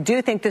because we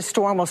do think this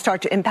storm will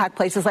start to impact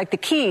places like the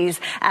Keys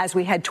as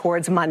we head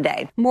towards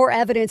Monday. More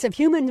evidence of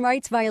human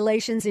rights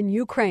violations in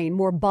Ukraine.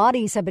 More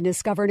bodies have been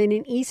discovered in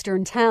an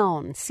eastern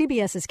town.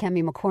 CBS's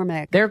Kemi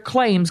McCormick. Their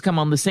claims come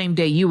on the same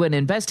day UN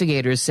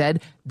investigators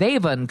said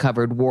they've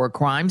uncovered war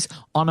crimes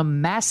on a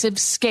massive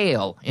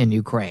scale in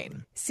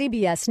Ukraine.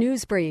 CBS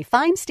News Brief.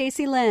 I'm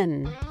Stacey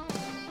Lynn.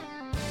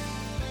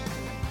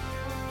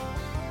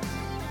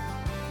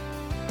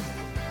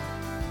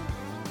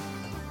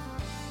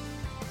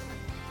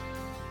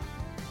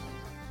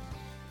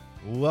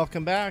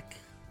 Welcome back.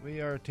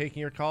 We are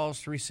taking your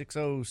calls,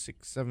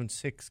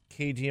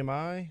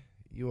 360-676-KGMI.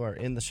 You are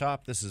in the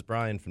shop. This is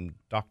Brian from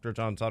Dr.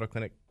 John's Auto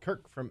Clinic,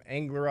 Kirk from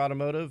Angler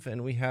Automotive,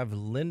 and we have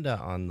Linda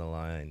on the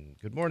line.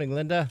 Good morning,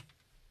 Linda.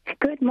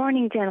 Good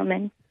morning,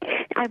 gentlemen.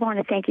 I want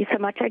to thank you so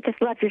much. I just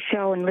love your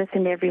show and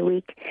listen every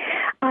week.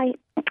 I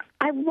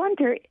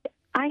wonder,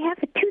 I have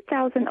a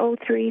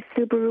 2003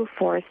 Subaru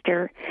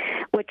Forester,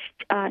 which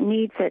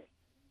needs an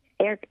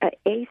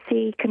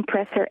AC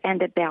compressor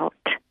and a belt.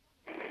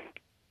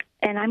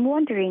 And I'm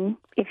wondering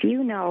if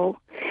you know,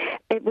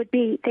 it would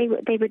be they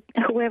would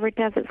whoever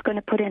does it's going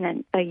to put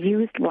in a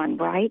used one,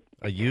 right?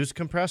 A used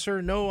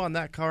compressor? No, on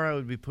that car I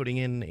would be putting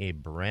in a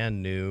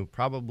brand new,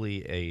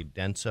 probably a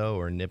Denso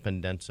or Nippon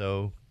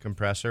Denso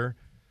compressor.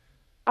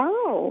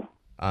 Oh.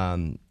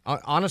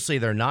 Honestly,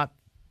 they're not,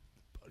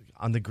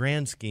 on the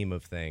grand scheme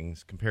of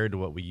things, compared to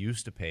what we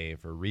used to pay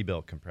for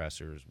rebuilt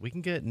compressors. We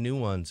can get new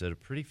ones at a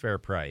pretty fair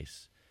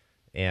price.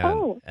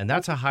 And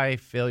that's a high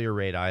failure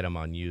rate item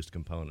on used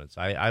components.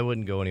 I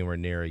wouldn't go anywhere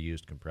near a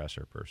used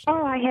compressor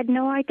personally. Oh, I had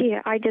no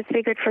idea. I just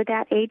figured for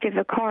that age of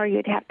a car,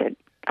 you'd have to.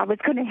 I was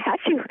going to ask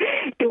you,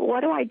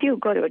 what do I do?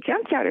 Go to a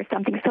junkyard or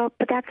something? So,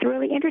 but that's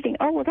really interesting.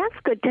 Oh, well, that's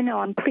good to know.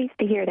 I'm pleased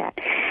to hear that.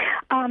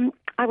 I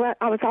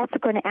was also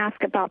going to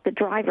ask about the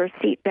driver's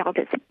seat belt.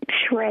 It's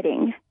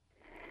shredding.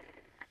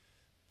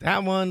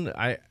 That one,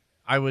 I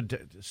would.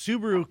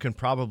 Subaru can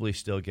probably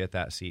still get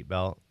that seat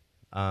belt.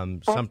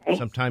 Okay.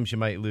 Sometimes you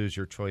might lose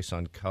your choice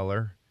on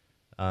color.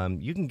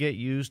 You can get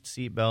used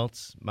seat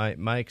belts.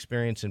 My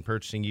experience in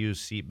purchasing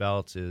used seat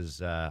belts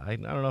is, I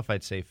don't know if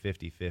I'd say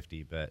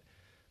 50-50, but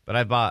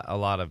I bought a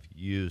lot of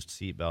used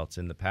seat belts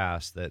in the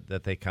past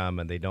that they come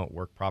and they don't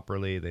work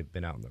properly. They've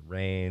been out in the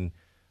rain.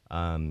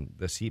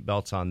 The seat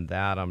belts on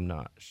that, I'm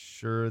not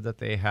sure that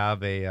they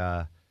have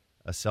a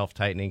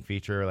self-tightening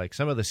feature. Like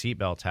some of the seat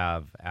belts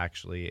have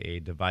actually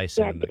a device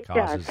in that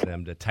causes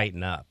them to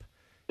tighten up.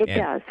 It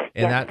does.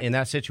 In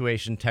that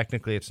situation,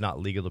 technically, it's not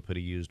legal to put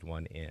a used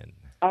one in.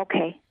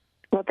 Okay.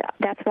 Well,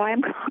 that's why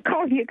I'm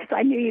calling you, because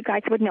I knew you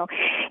guys would know.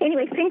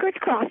 Anyway, fingers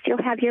crossed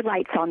you'll have your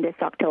lights on this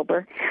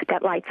October,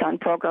 that Lights On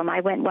program.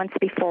 I went once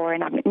before,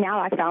 and now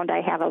I found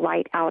I have a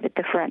light out at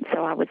the front,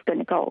 so I was going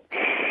to go.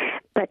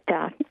 But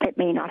it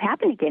may not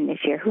happen again this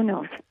year. Who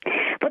knows?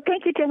 But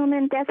thank you,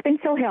 gentlemen. That's been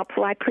so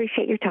helpful. I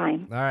appreciate your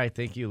time. All right.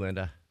 Thank you,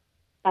 Linda.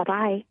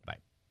 Bye-bye. Bye.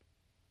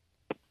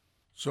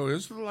 So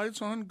is the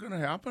lights on going to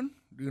happen?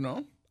 Do you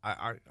know?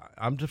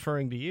 I'm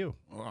deferring to you.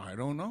 Well, I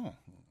don't know.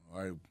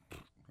 I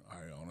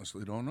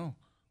honestly don't know.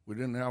 We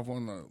didn't have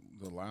one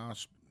the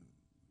last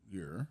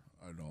year,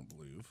 I don't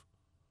believe.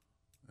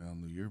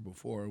 And the year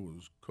before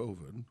was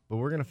COVID. But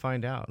we're going to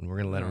find out, and we're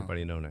going to let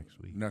everybody know next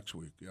week. Next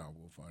week, yeah,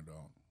 we'll find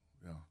out.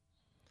 Yeah.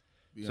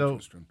 Be So-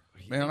 interesting.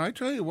 Man, I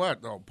tell you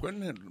what, though,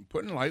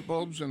 putting light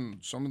bulbs in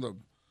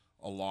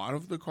a lot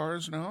of the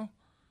cars now,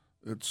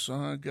 it's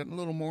getting a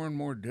little more and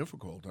more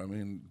difficult. I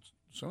mean,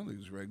 some of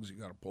these rigs, you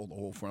got to pull the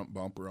whole front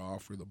bumper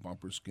off or the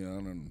bumper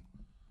skin, and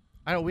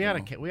I know we had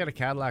a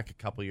Cadillac a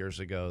couple years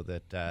ago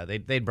that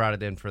they'd brought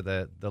it in for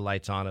the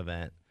Lights On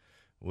event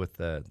with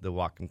the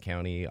Whatcom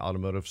County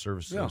Automotive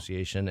Service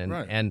Association, and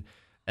right.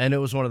 and it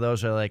was one of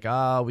those where like,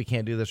 oh, we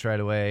can't do this right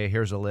away.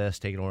 Here's a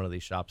list. Take it to one of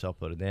these shops. I'll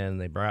put it in.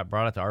 And they brought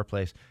it to our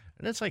place,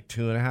 and it's like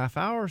 2.5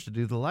 hours to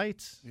do the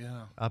lights.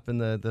 Yeah. Up in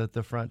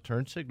the front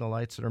turn signal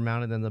lights that are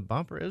mounted in the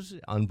bumper. It was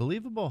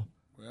unbelievable.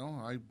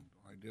 Well, I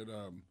did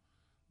a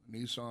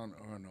Nissan.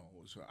 Oh no,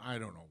 I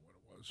don't know what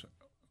it was.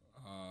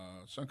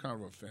 Some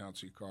kind of a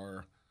fancy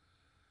car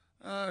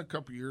a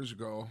couple years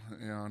ago,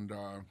 and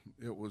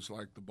it was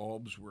like the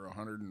bulbs were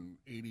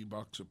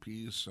 $180 a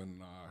piece,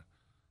 and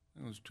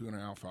it was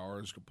 2.5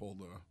 hours to pull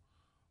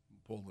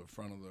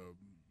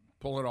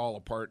it all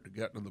apart to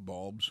get to the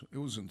bulbs. It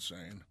was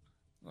insane,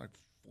 like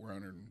 $450,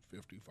 $500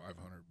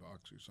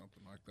 or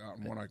something like that.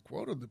 And when I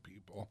quoted the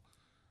people,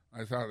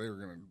 I thought they were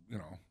going to,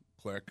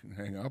 click and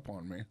hang up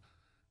on me.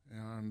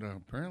 And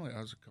apparently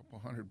I was a couple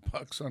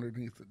 $100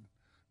 underneath the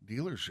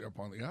dealership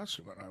on the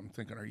estimate. I'm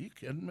thinking, are you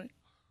kidding me?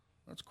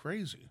 That's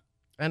crazy.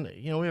 And,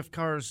 we have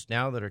cars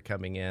now that are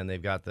coming in.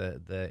 They've got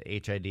the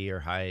HID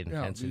or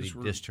high-intensity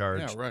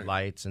discharge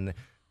lights, and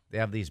they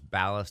have these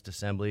ballast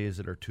assemblies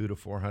that are $200 to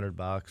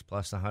 $400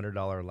 plus a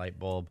 $100 light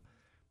bulb.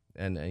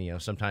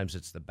 And sometimes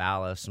it's the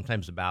ballast.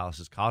 Sometimes the ballast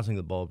is causing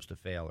the bulbs to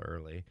fail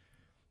early.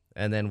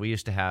 And then we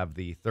used to have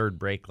the third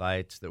brake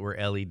lights that were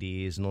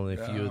LEDs, and only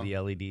a few of the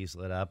LEDs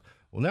lit up.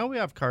 Well, now we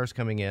have cars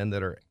coming in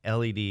that are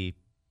LED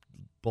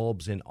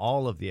bulbs in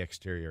all of the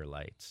exterior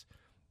lights.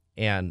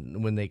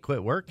 And when they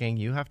quit working,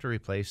 you have to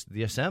replace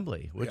the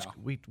assembly, which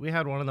we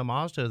had one in the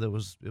Mazda that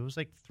was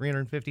like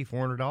 $350,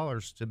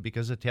 $400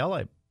 because the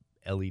taillight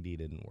LED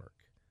didn't work.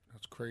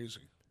 That's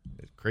crazy.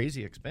 It's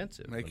crazy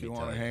expensive. Make you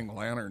want to hang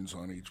lanterns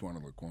on each one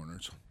of the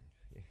corners.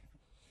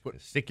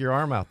 Stick your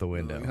arm out the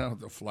window.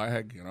 The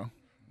flag,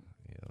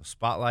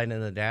 spotlight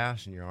in the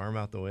dash and your arm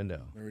out the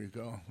window. There you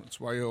go. That's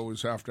why you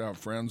always have to have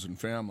friends and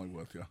family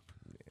with you.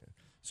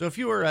 So if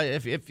you were,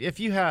 if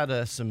you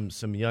had some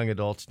young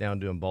adults down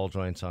doing ball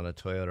joints on a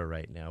Toyota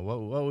right now, what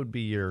would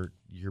be your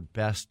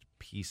best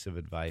piece of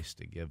advice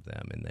to give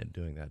them in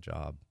doing that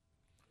job?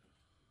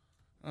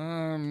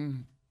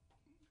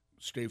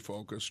 Stay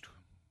focused.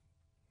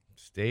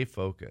 Stay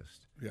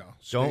focused. Yeah.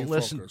 Don't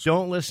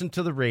listen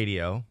to the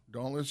radio.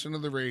 Don't listen to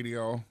the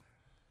radio.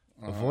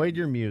 Avoid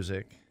your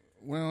music.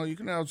 Well, you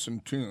can have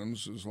some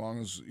tunes as long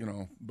as,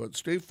 but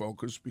stay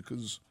focused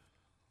because,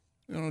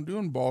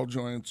 doing ball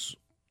joints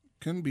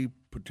can be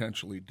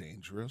potentially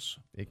dangerous.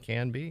 It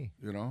can be.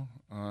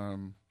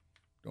 Don't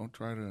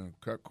try to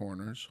cut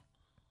corners.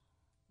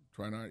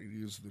 Try not to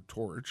use the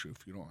torch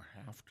if you don't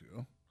have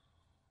to.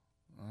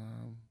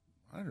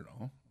 I don't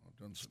know.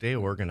 Stay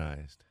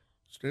organized.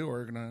 Stay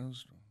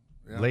organized.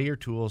 Yeah. Lay your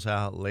tools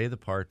out. Lay the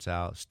parts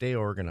out. Stay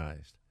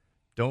organized.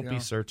 Don't be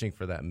searching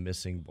for that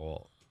missing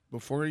bolt.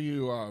 Before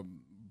you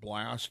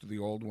blast the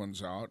old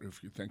ones out,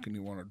 if you're thinking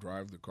you want to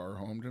drive the car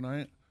home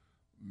tonight,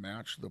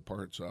 match the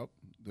parts up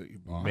that you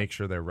bought. Make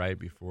sure they're right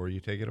before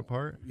you take it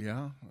apart.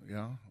 Yeah.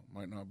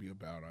 Might not be a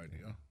bad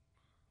idea.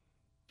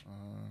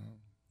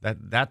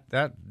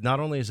 That not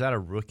only is that a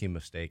rookie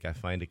mistake, I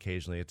find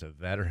occasionally it's a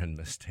veteran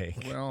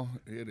mistake. Well,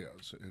 it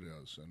is.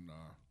 And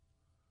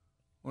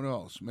what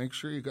else? Make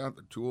sure you got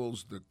the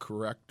tools, the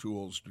correct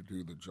tools to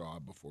do the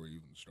job before you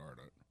even start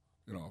it.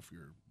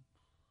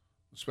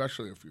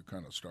 Especially if you're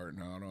kind of starting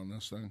out on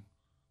this thing,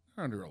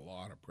 they're under a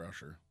lot of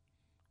pressure.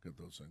 Get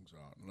those things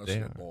out, unless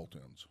they're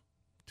bolt-ins.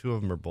 2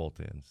 of them are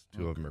bolt-ins.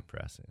 2 of them are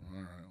press-ins.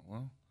 All right,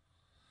 well.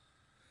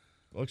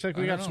 Looks like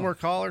we got some more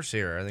callers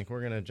here. I think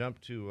we're going to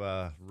jump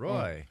to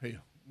Roy. Hey,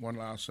 one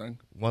last thing.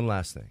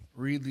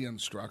 Read the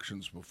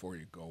instructions before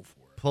you go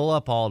for it. Pull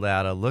up all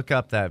data, look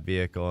up that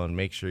vehicle, and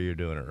make sure you're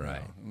doing it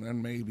right. Yeah, and then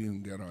maybe you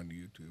can get on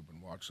YouTube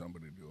and watch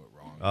somebody do it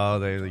wrong.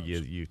 Oh,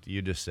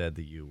 you just said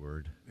the U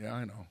word. Yeah,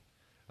 I know.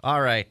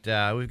 All right,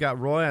 we've got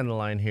Roy on the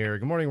line here.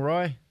 Good morning,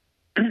 Roy.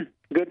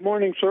 Good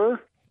morning, sir.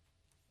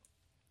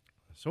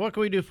 So what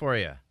can we do for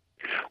you?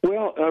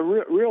 Well, a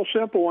real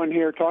simple one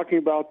here, talking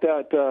about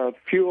that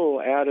fuel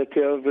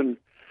additive and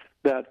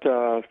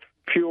that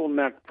fuel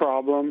neck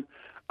problem.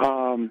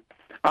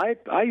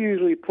 I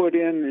usually put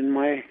in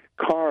my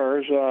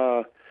cars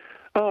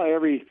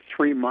every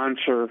 3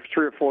 months or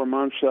 3 or 4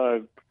 months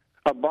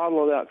a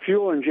bottle of that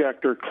fuel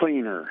injector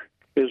cleaner.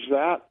 Is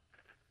that?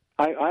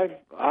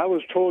 I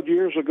was told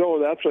years ago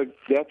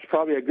that's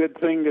probably a good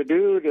thing to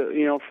do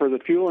for the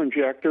fuel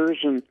injectors,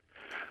 and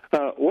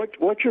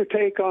What's your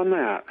take on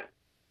that?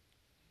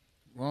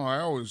 Well, I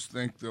always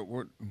think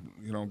that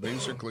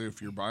basically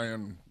if you're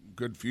buying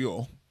good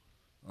fuel,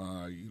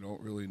 you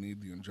don't really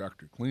need the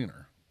injector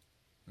cleaner.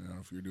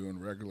 If you're doing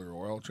regular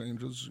oil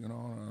changes,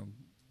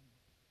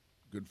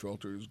 good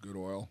filters, good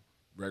oil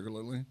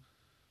regularly,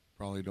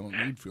 probably don't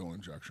need fuel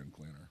injection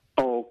cleaner.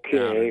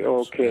 Okay.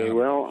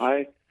 Well,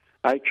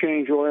 I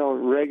change oil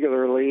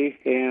regularly,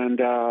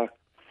 and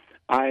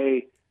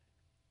I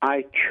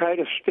try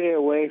to stay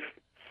away.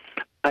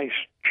 I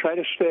try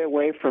to stay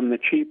away from the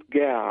cheap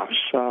gas.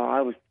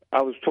 I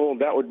was told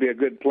that would be a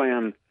good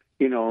plan,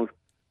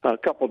 a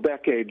couple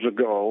decades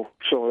ago.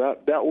 So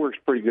that works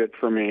pretty good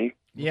for me.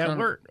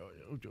 Yeah,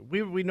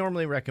 we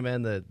normally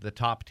recommend the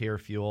top tier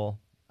fuel,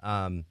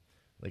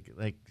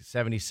 like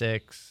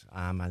 76.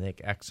 I think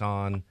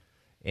Exxon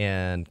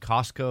and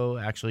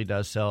Costco actually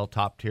does sell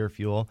top tier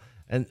fuel,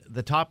 and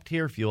the top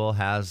tier fuel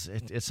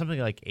it's something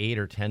like 8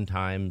 or 10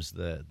 times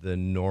the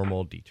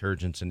normal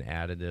detergents and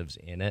additives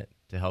in it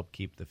to help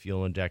keep the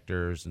fuel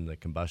injectors and the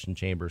combustion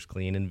chambers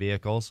clean in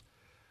vehicles,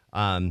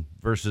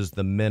 versus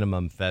the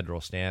minimum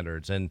federal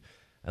standards. And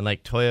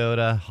like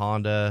Toyota,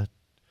 Honda,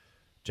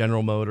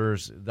 General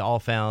Motors, they all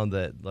found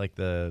that like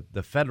the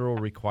federal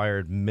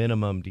required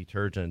minimum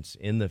detergents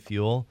in the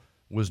fuel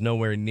was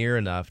nowhere near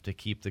enough to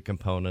keep the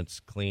components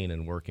clean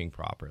and working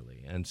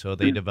properly. And so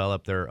they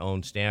developed their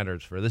own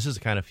standards for this is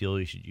the kind of fuel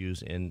you should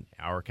use in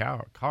our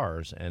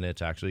cars, and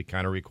it's actually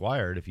kind of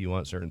required if you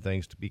want certain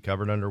things to be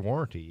covered under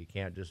warranty. You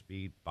can't just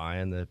be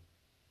buying the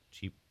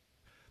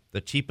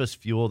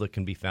cheapest fuel that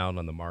can be found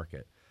on the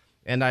market.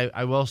 And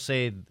I will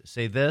say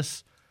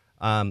this,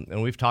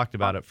 and we've talked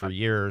about it for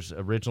years.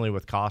 Originally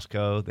with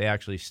Costco, they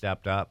actually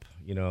stepped up,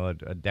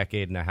 a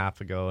decade and a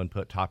half ago and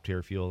put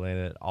top-tier fuel in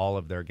at all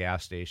of their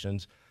gas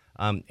stations.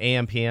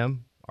 AMPM,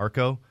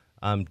 ARCO,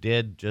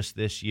 did just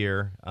this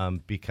year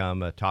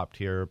become a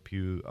top-tier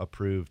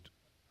approved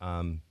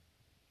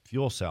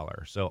fuel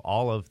seller. So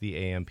all of the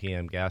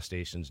AMPM gas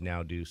stations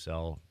now do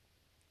sell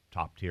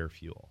top-tier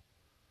fuel.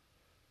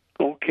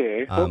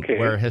 Okay.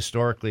 Where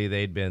historically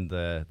they'd been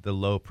the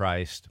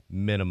low-priced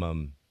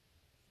minimum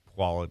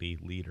quality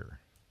leader.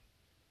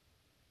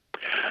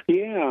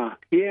 Yeah.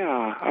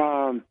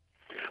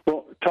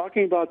 Well,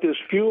 talking about this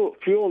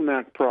fuel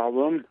neck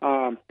problem,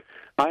 I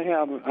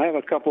have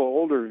a couple of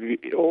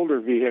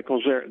older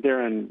vehicles.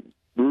 They're in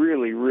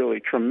really,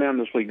 really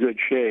tremendously good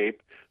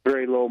shape,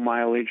 very low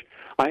mileage.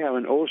 I have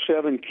an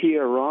 07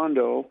 Kia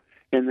Rondo,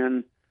 and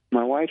then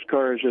my wife's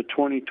car is a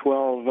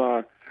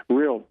 2012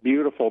 real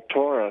beautiful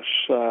Taurus.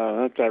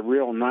 That's a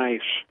real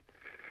nice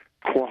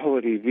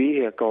quality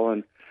vehicle,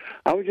 and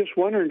I was just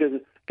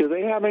wondering, do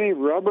they have any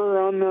rubber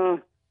on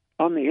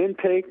the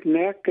intake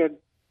neck,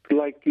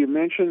 like you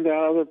mentioned that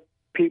other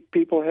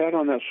people had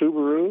on that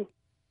Subaru?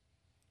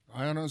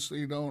 I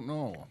honestly don't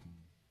know.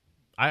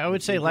 I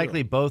would say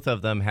likely both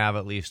of them have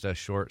at least a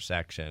short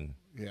section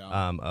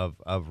Yeah.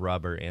 Of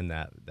rubber in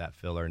that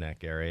filler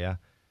neck area.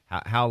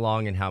 How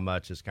long and how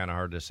much is kind of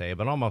hard to say,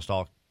 but almost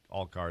all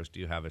cars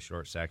do have a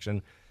short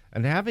section.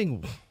 And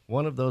having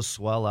one of those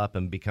swell up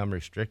and become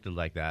restricted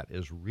like that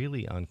is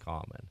really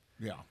uncommon.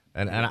 Yeah.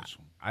 And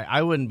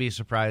I wouldn't be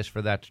surprised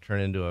for that to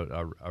turn into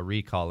a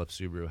recall if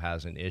Subaru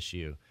has an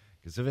issue.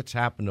 Because if it's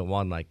happened to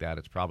one like that,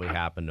 it's probably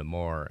happened to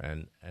more.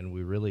 And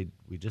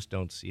we just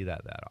don't see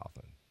that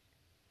often.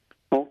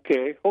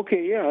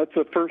 Okay, yeah, that's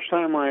the first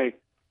time I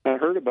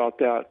heard about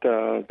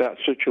that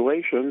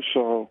situation.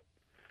 So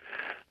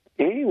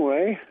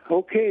anyway,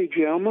 okay,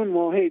 gentlemen.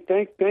 Well, hey,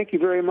 thank you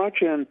very much,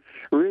 and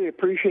really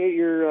appreciate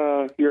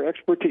your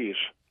expertise.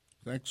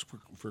 Thanks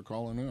for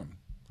calling in.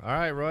 All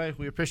right, Roy,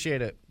 we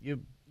appreciate it.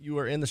 You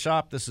are in the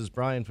shop. This is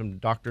Brian from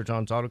Dr.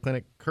 John's Auto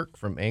Clinic. Kirk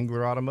from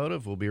Angler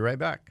Automotive. We'll be right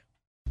back.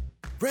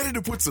 Ready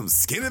to put some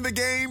skin in the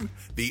game?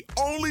 The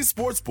only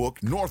sports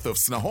book north of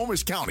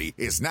Snohomish County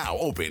is now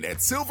open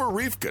at Silver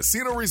Reef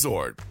Casino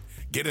Resort.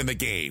 Get in the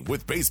game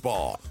with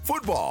baseball,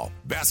 football,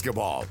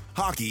 basketball,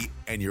 hockey,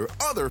 and your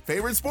other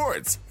favorite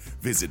sports.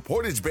 Visit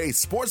Portage Bay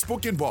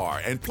Sportsbook and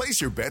Bar and place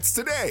your bets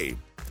today.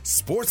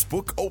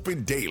 Sportsbook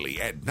open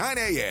daily at 9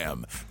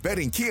 a.m.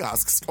 Betting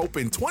kiosks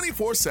open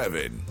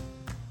 24/7.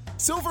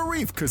 Silver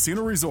Reef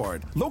Casino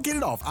Resort,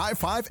 located off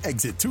I-5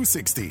 exit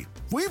 260.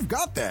 We've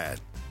got that.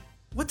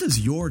 What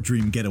does your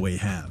dream getaway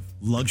have?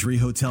 Luxury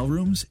hotel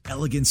rooms,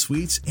 elegant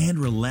suites, and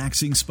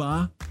relaxing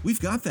spa?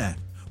 We've got that.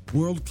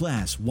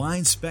 World-class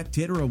Wine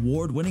Spectator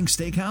award-winning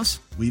steakhouse?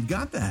 We've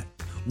got that.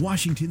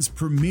 Washington's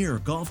premier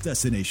golf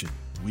destination?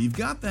 We've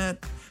got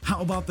that. How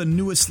about the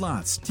newest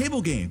slots,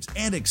 table games,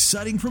 and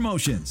exciting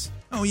promotions?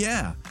 Oh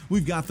yeah,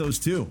 we've got those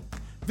too.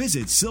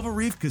 Visit Silver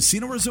Reef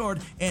Casino Resort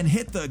and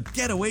hit the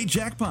getaway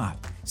jackpot.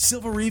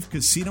 Silver Reef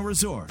Casino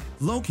Resort,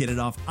 located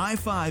off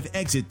I-5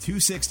 exit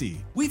 260.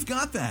 We've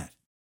got that.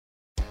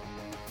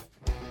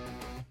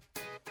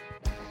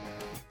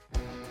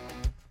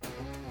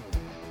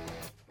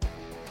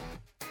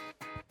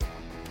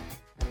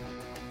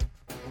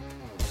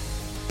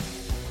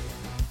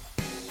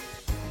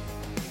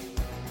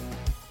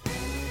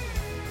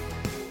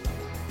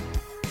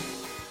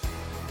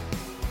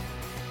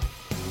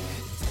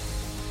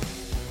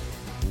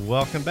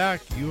 Welcome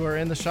back. You are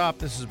in the shop.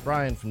 This is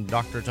Brian from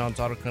Dr. John's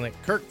Auto Clinic.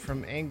 Kirk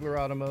from Angler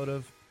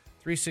Automotive,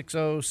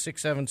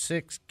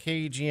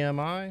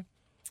 360-676-KGMI.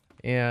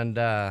 And,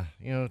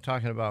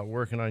 talking about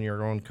working on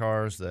your own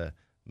cars, the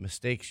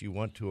mistakes you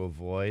want to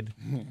avoid.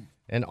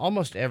 And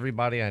almost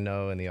everybody I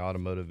know in the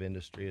automotive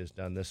industry has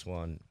done this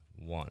one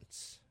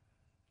once.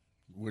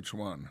 Which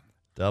one?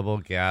 Double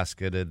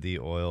gasketed the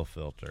oil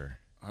filter.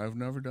 I've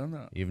never done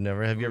that.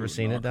 Have you ever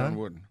seen it done?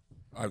 Wood.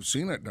 I've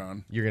seen it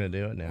done. You're going to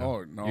do it now.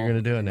 Oh, no. You're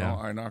going to do it now.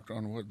 No, I knocked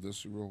on wood. This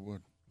is real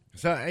wood.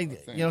 So,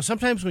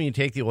 sometimes when you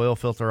take the oil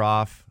filter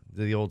off,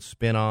 the old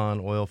spin-on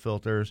oil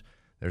filters,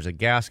 there's a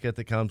gasket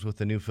that comes with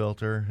the new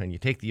filter, and you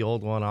take the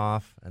old one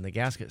off, and the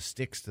gasket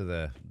sticks to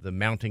the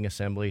mounting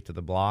assembly to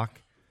the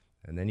block,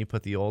 and then you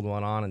put the old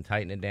one on and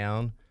tighten it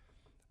down,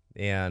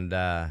 and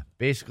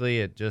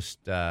basically it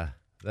just, that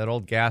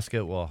old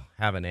gasket will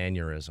have an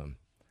aneurysm,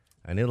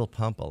 and it'll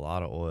pump a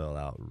lot of oil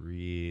out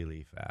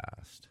really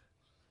fast.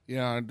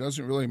 Yeah, it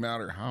doesn't really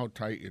matter how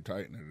tight you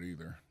tighten it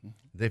either.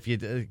 If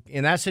you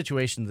in that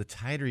situation, the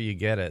tighter you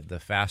get it, the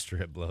faster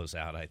it blows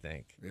out, I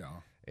think. Yeah.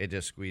 It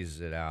just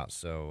squeezes it out.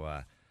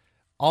 So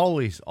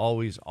always,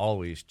 always,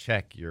 always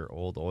check your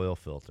old oil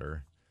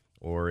filter,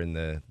 or in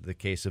the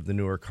case of the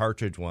newer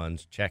cartridge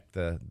ones, check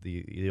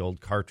the old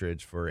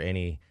cartridge for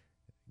any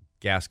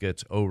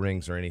gaskets,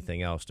 O-rings, or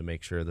anything else to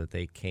make sure that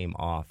they came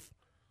off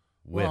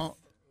with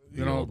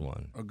the old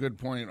one. A good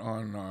point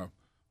on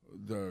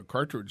the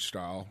cartridge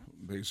style,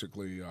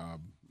 basically,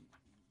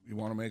 you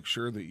want to make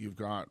sure that you've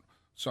got,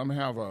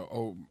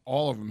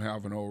 all of them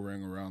have an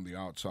O-ring around the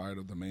outside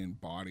of the main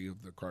body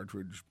of the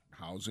cartridge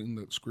housing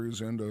that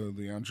screws into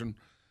the engine.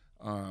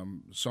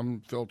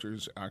 Some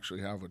filters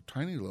actually have a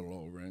tiny little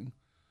O-ring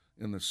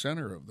in the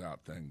center of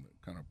that thing that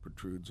kind of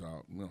protrudes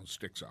out,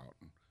 sticks out.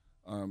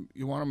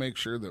 You want to make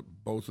sure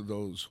that both of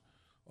those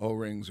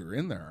O-rings are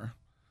in there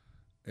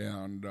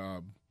and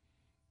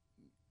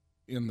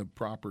in the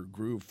proper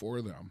groove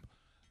for them.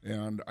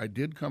 And I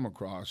did come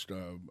across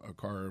a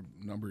car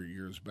a number of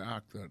years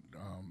back that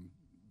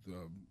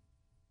the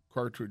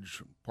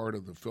cartridge part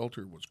of the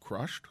filter was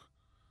crushed,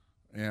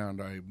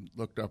 and I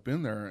looked up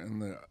in there, and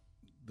the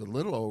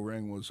little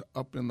O-ring was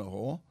up in the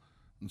hole,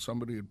 and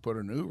somebody had put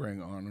a new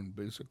ring on and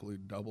basically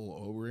double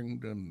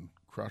O-ringed and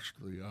crushed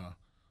the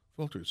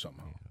filter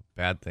somehow.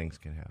 Bad things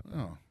can happen.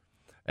 Oh.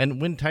 And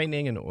when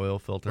tightening an oil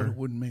filter... But it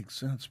wouldn't make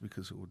sense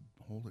because it would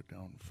hold it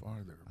down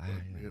farther, but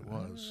it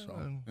was.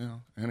 So,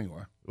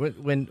 anyway.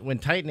 When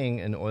tightening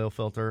an oil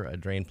filter, a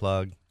drain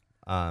plug,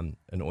 an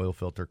oil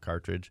filter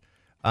cartridge,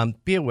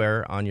 be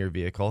aware on your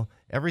vehicle,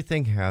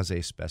 everything has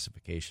a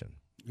specification.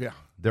 Yeah.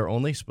 They're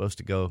only supposed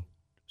to go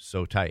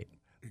so tight.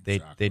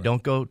 Exactly. They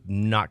don't go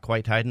not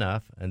quite tight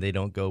enough, and they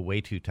don't go way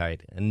too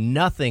tight. And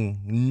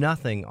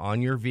nothing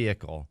on your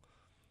vehicle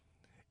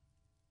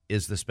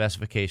is the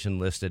specification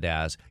listed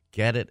as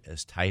get it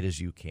as tight as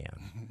you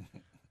can.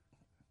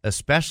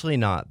 Especially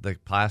not the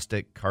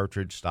plastic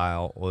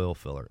cartridge-style oil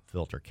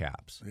filter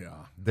caps.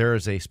 Yeah. There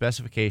is a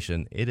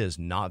specification. It is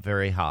not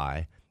very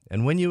high.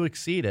 And when you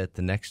exceed it,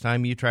 the next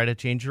time you try to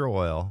change your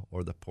oil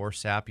or the poor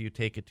sap you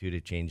take it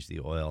to change the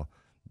oil,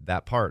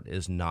 that part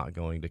is not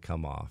going to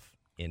come off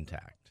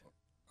intact.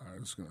 I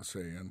was going to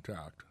say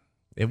intact.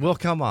 It will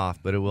come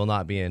off, but it will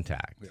not be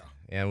intact. Yeah.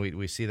 And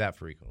we see that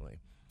frequently.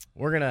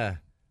 We're going to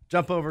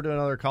jump over to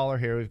another caller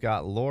here. We've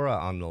got Laura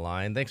on the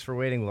line. Thanks for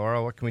waiting,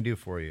 Laura. What can we do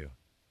for you?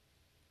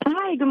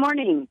 Hi, good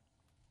morning.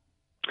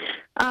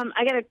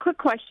 I got a quick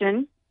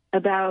question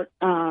about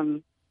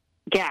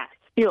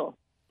fuel.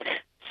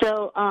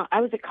 So I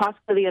was at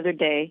Costco the other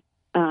day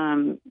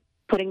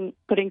putting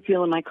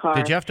fuel in my car.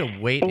 Did you have to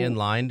wait in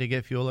line to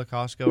get fuel at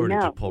Costco, or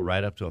did you pull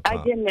right up to a pump?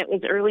 I didn't. It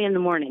was early in the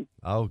morning.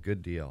 Oh,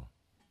 good deal.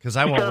 Because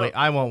I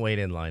won't wait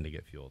in line to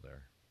get fuel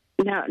there.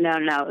 No. It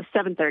was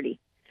 7:30.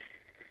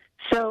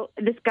 So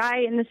this guy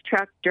in this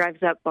truck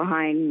drives up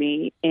behind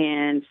me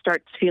and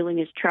starts fueling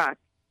his truck,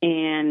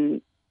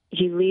 and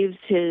he leaves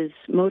his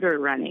motor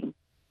running.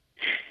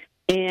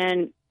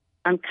 And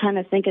I'm kind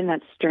of thinking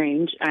that's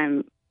strange.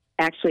 I'm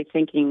actually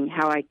thinking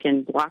how I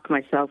can block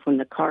myself when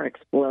the car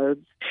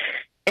explodes.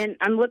 And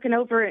I'm looking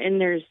over, and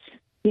there's,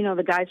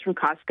 the guys from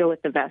Costco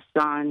with the vests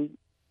on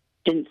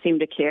didn't seem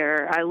to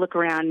care. I look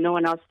around, no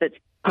one else that's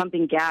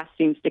pumping gas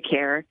seems to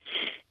care.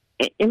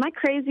 Am I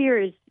crazy,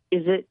 or is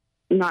it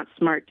not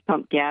smart to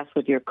pump gas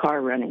with your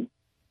car running?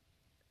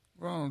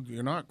 Well,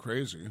 you're not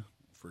crazy,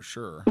 for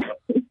sure.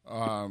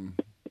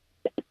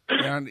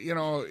 And,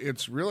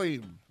 it's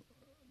really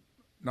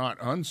not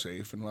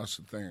unsafe unless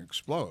the thing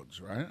explodes,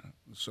 right?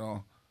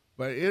 So,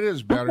 but it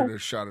is better to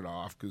shut it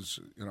off because,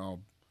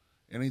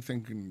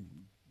 anything can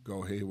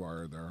go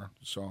haywire there.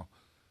 So,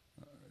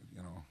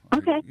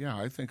 okay.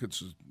 I think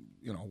it's,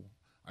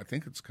 I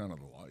think it's kind of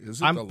the law.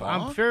 Is it the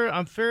law?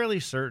 I'm fairly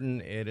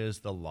certain it is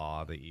the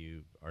law that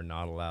you are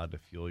not allowed to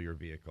fuel your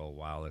vehicle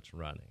while it's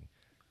running.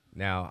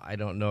 Now, I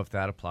don't know if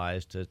that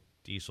applies to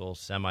diesel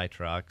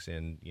semi-trucks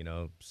in,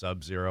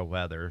 sub-zero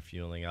weather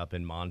fueling up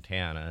in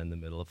Montana in the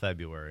middle of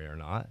February or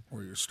not.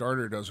 Or your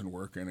starter doesn't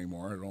work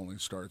anymore. It only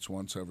starts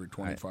once every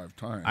 25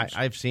 times.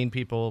 I've seen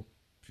people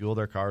fuel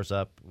their cars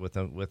up with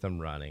them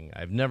running.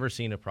 I've never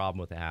seen a problem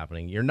with it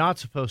happening. You're not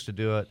supposed to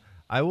do it.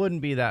 I wouldn't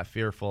be that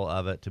fearful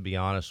of it, to be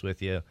honest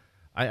with you.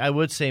 I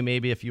would say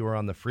maybe if you were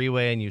on the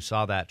freeway and you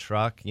saw that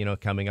truck,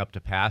 coming up to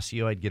pass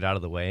you, I'd get out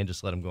of the way and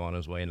just let him go on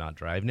his way and not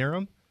drive near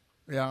him.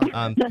 Yeah.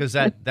 Because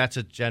that's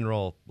a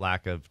general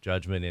lack of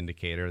judgment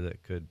indicator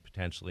that could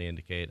potentially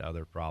indicate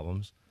other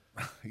problems.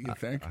 You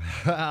think?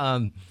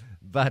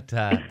 But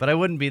I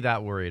wouldn't be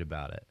that worried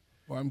about it.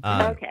 Well,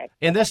 okay.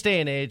 In this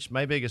day and age,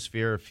 my biggest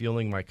fear of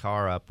fueling my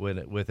car up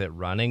with it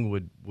running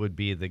would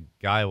be the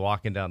guy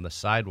walking down the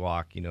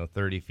sidewalk,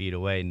 30 feet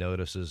away,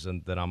 notices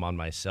that I'm on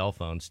my cell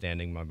phone,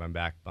 standing on my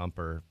back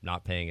bumper,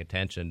 not paying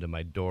attention to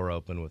my door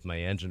open with my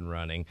engine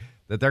running,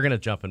 that they're going to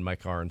jump in my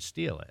car and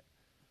steal it.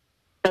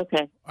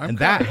 Okay.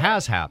 That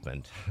has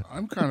happened.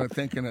 I'm kind of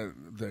thinking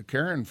of the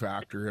Karen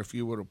factor. If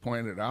you would have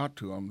pointed out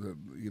to them that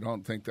you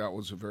don't think that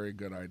was a very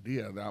good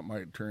idea, that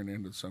might turn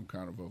into some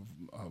kind of a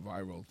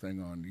viral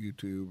thing on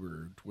YouTube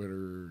or Twitter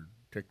or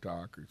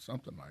TikTok or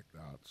something like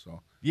that.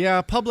 So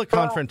yeah, public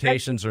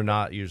confrontations are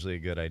not usually a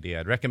good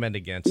idea. I'd recommend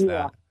against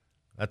that.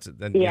 I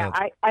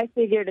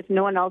figured if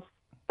no one else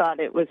thought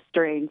it was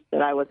strange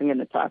that I wasn't going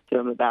to talk to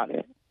him about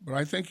it. But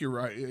I think you're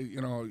right.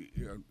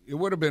 It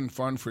would have been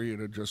fun for you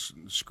to just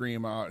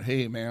scream out,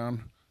 "Hey,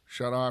 man,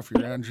 shut off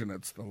your engine.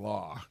 It's the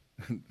law."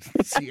 And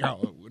see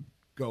how it would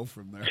go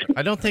from there.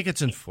 I don't think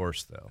it's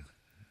enforced, though.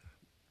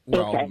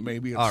 Well,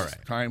 maybe it's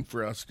time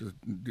for us to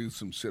do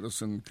some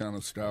citizen kind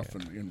of stuff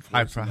and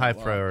enforce high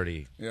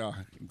priority. Yeah,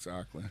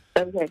 exactly.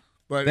 Okay.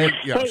 But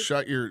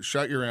shut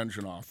your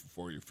engine off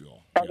before you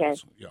fuel. Okay.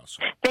 Yes.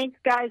 Thanks,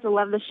 guys. I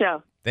love the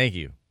show. Thank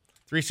you.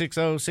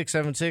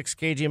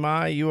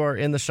 360-676-KGMI. You are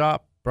in the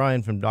shop.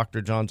 Brian from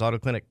Dr. John's Auto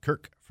Clinic.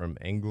 Kirk from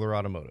Engler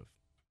Automotive.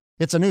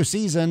 It's a new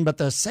season, but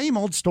the same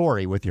old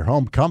story with your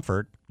home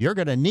comfort. You're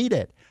going to need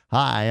it.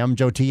 Hi, I'm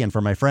Joe T, and for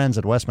my friends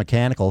at West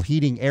Mechanical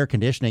Heating, Air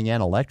Conditioning,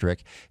 and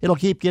Electric, it'll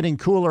keep getting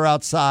cooler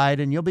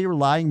outside, and you'll be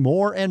relying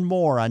more and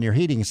more on your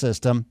heating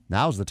system.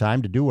 Now's the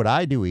time to do what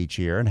I do each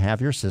year and have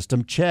your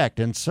system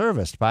checked and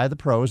serviced by the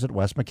pros at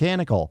West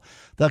Mechanical.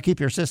 They'll keep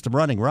your system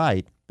running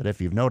right, but if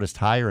you've noticed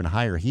higher and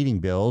higher heating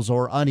bills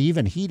or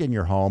uneven heat in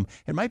your home,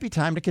 it might be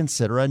time to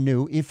consider a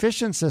new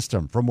efficient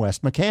system from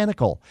West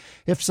Mechanical.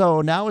 If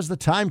so, now is the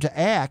time to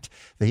act.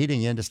 The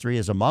heating industry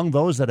is among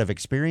those that have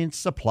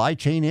experienced supply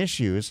chain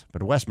issues,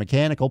 but West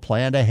Mechanical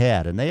planned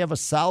ahead, and they have a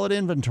solid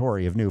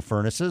inventory of new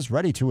furnaces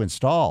ready to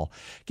install.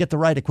 Get the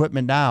right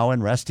equipment now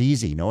and rest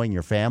easy, knowing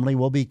your family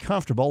will be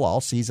comfortable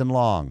all season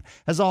long.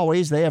 As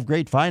always, they have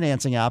great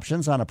financing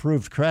options on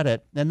approved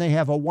credit, and they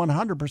have a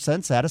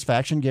 100%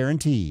 satisfaction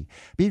guarantee.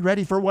 Be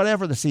ready for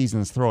whatever the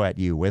seasons throw at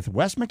you with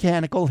West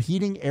Mechanical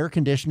Heating, Air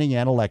Conditioning,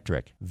 and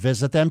Electric.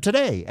 Visit them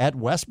today at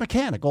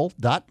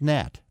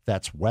westmechanical.net.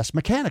 That's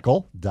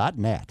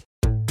westmechanical.net.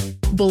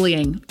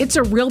 Bullying. It's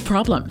a real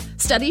problem.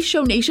 Studies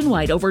show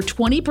nationwide over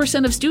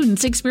 20% of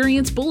students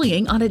experience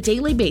bullying on a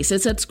daily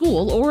basis at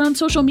school or on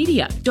social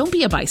media. Don't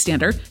be a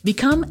bystander.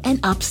 Become an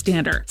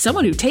upstander.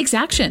 Someone who takes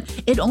action.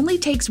 It only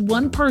takes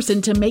one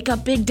person to make a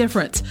big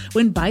difference.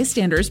 When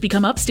bystanders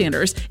become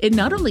upstanders, it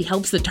not only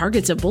helps the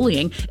targets of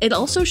bullying, it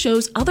also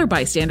shows other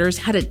bystanders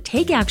how to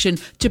take action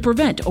to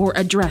prevent or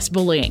address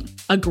bullying.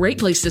 A great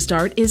place to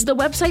start is the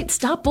website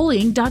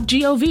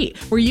stopbullying.gov,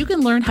 where you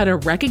can learn how to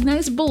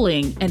recognize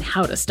bullying and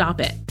how to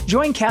stop it.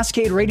 Join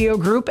Cascade Radio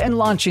Group and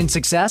Launch in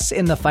Success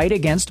in the fight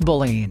against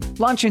bullying.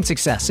 Launch in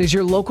Success is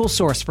your local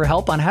source for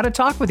help on how to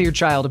talk with your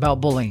child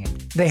about bullying.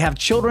 They have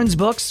children's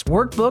books,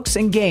 workbooks,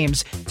 and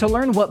games to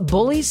learn what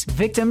bullies,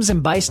 victims,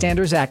 and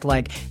bystanders act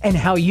like and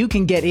how you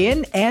can get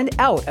in and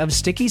out of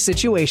sticky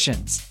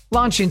situations.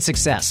 Launch in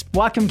Success,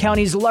 Whatcom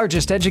County's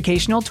largest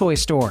educational toy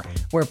store,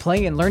 where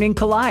play and learning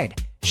collide.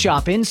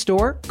 Shop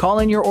in-store, call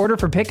in your order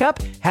for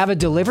pickup, have it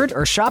delivered,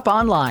 or shop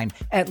online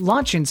at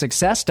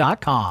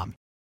launchinsuccess.com.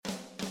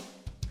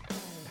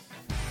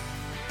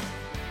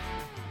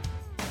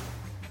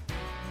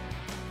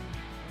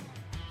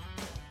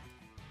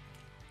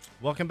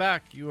 Welcome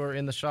back. You are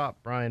in the shop.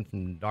 Brian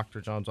from Dr.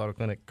 John's Auto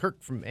Clinic.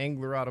 Kirk from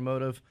Engler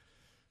Automotive.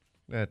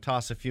 I'm going to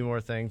toss a few more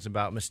things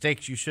about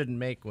mistakes you shouldn't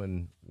make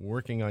when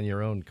working on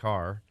your own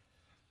car.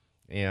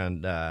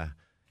 And,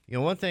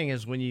 one thing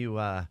is when you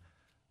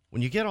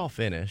get all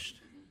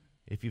finished,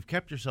 if you've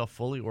kept yourself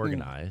fully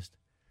organized,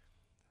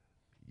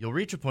 you'll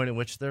reach a point in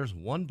which there's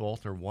one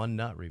bolt or one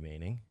nut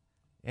remaining,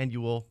 and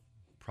you will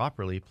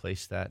properly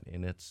place that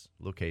in its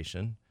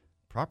location,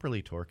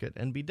 properly torque it,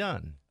 and be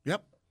done.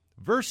 Yep.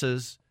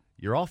 Versus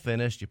you're all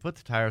finished, you put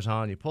the tires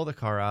on, you pull the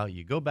car out,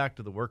 you go back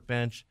to the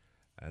workbench,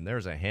 and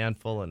there's a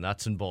handful of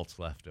nuts and bolts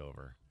left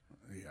over.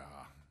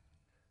 Yeah.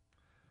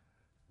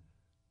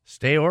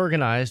 Stay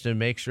organized and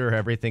make sure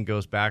everything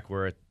goes back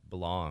where it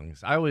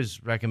belongs. I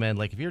always recommend,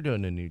 like, if you're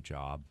doing a new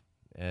job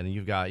and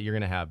you're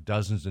going to have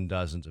dozens and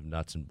dozens of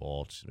nuts and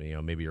bolts,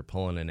 maybe you're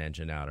pulling an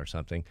engine out or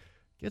something,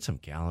 get some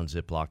gallon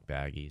Ziploc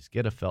baggies,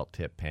 get a felt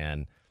tip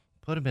pen,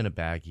 put them in a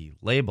baggie,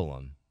 label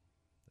them,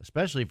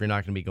 especially if you're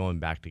not going to be going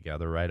back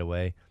together right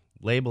away.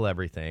 label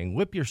everything,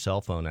 whip your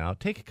cell phone out,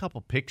 take a couple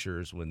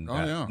pictures when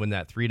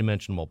that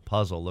three-dimensional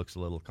puzzle looks a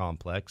little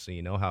complex, so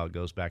you know how it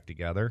goes back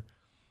together.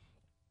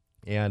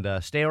 And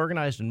stay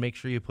organized and make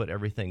sure you put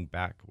everything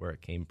back where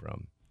it came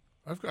from.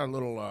 I've got a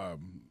little,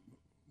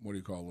 what do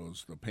you call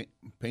those? The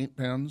paint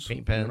pens?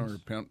 Paint pens.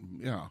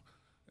 Yeah.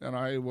 And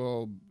I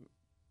will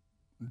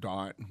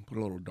put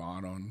a little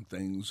dot on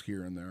things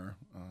here and there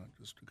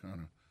just to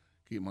kind of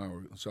keep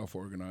myself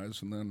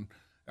organized. And then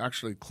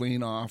actually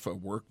clean off a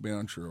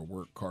workbench or a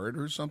work cart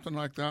or something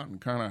like that and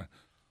kind of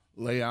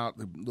lay out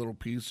the little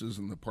pieces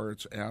and the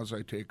parts as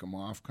I take them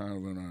off kind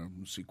of in a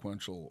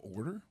sequential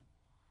order,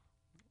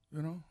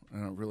 and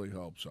it really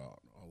helps out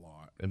a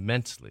lot.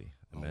 Immensely.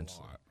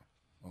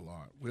 A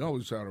lot. We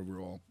always had a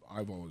rule.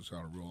 I've always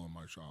had a rule in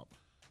my shop.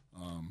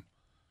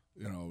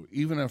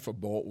 Even if a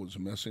bolt was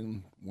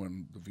missing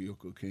when the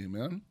vehicle came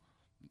in,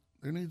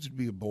 there needs to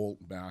be a bolt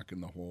back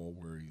in the hole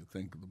where you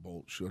think the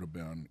bolt should have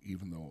been,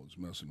 even though it was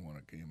missing when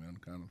it came in,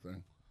 kind of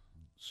thing.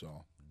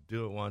 So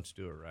do it once,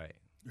 do it right.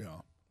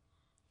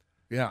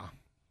 Yeah.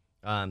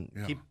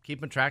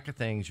 Keeping track of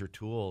things, your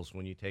tools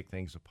when you take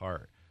things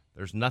apart.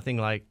 There's nothing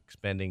like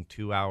spending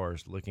 2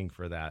 hours looking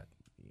for that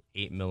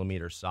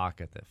 8mm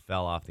socket that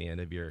fell off the end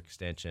of your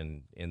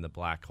extension in the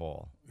black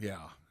hole.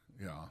 Yeah.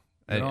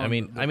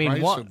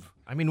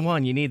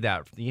 One, you need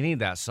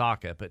that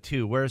socket, but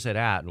two, where's it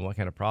at, and what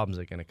kind of problems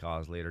is it going to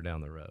cause later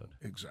down the road?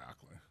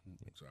 Exactly.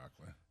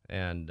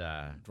 And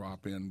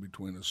drop in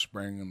between a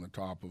spring and the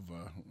top of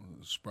a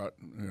strut,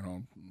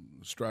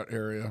 strut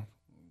area,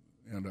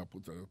 end up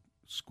with a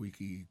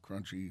squeaky,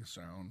 crunchy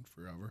sound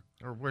forever.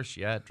 Or worse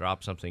yet,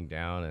 drop something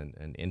down,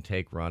 an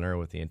intake runner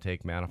with the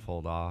intake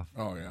manifold off.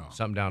 Oh yeah.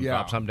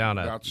 Drop something down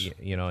a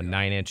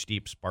 9-inch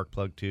deep spark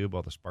plug tube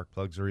while the spark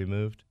plugs are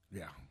removed.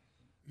 Yeah.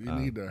 You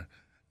need to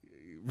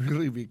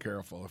really be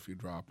careful if you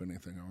drop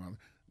anything around.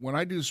 When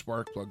I do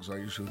spark plugs, I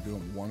usually do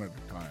them one at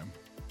a time.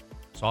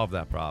 Solve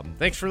that problem.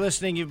 Thanks for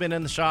listening. You've been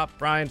in the shop.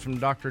 Brian from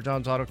Dr.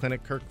 John's Auto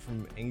Clinic, Kirk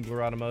from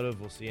Engler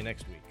Automotive. We'll see you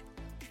next week.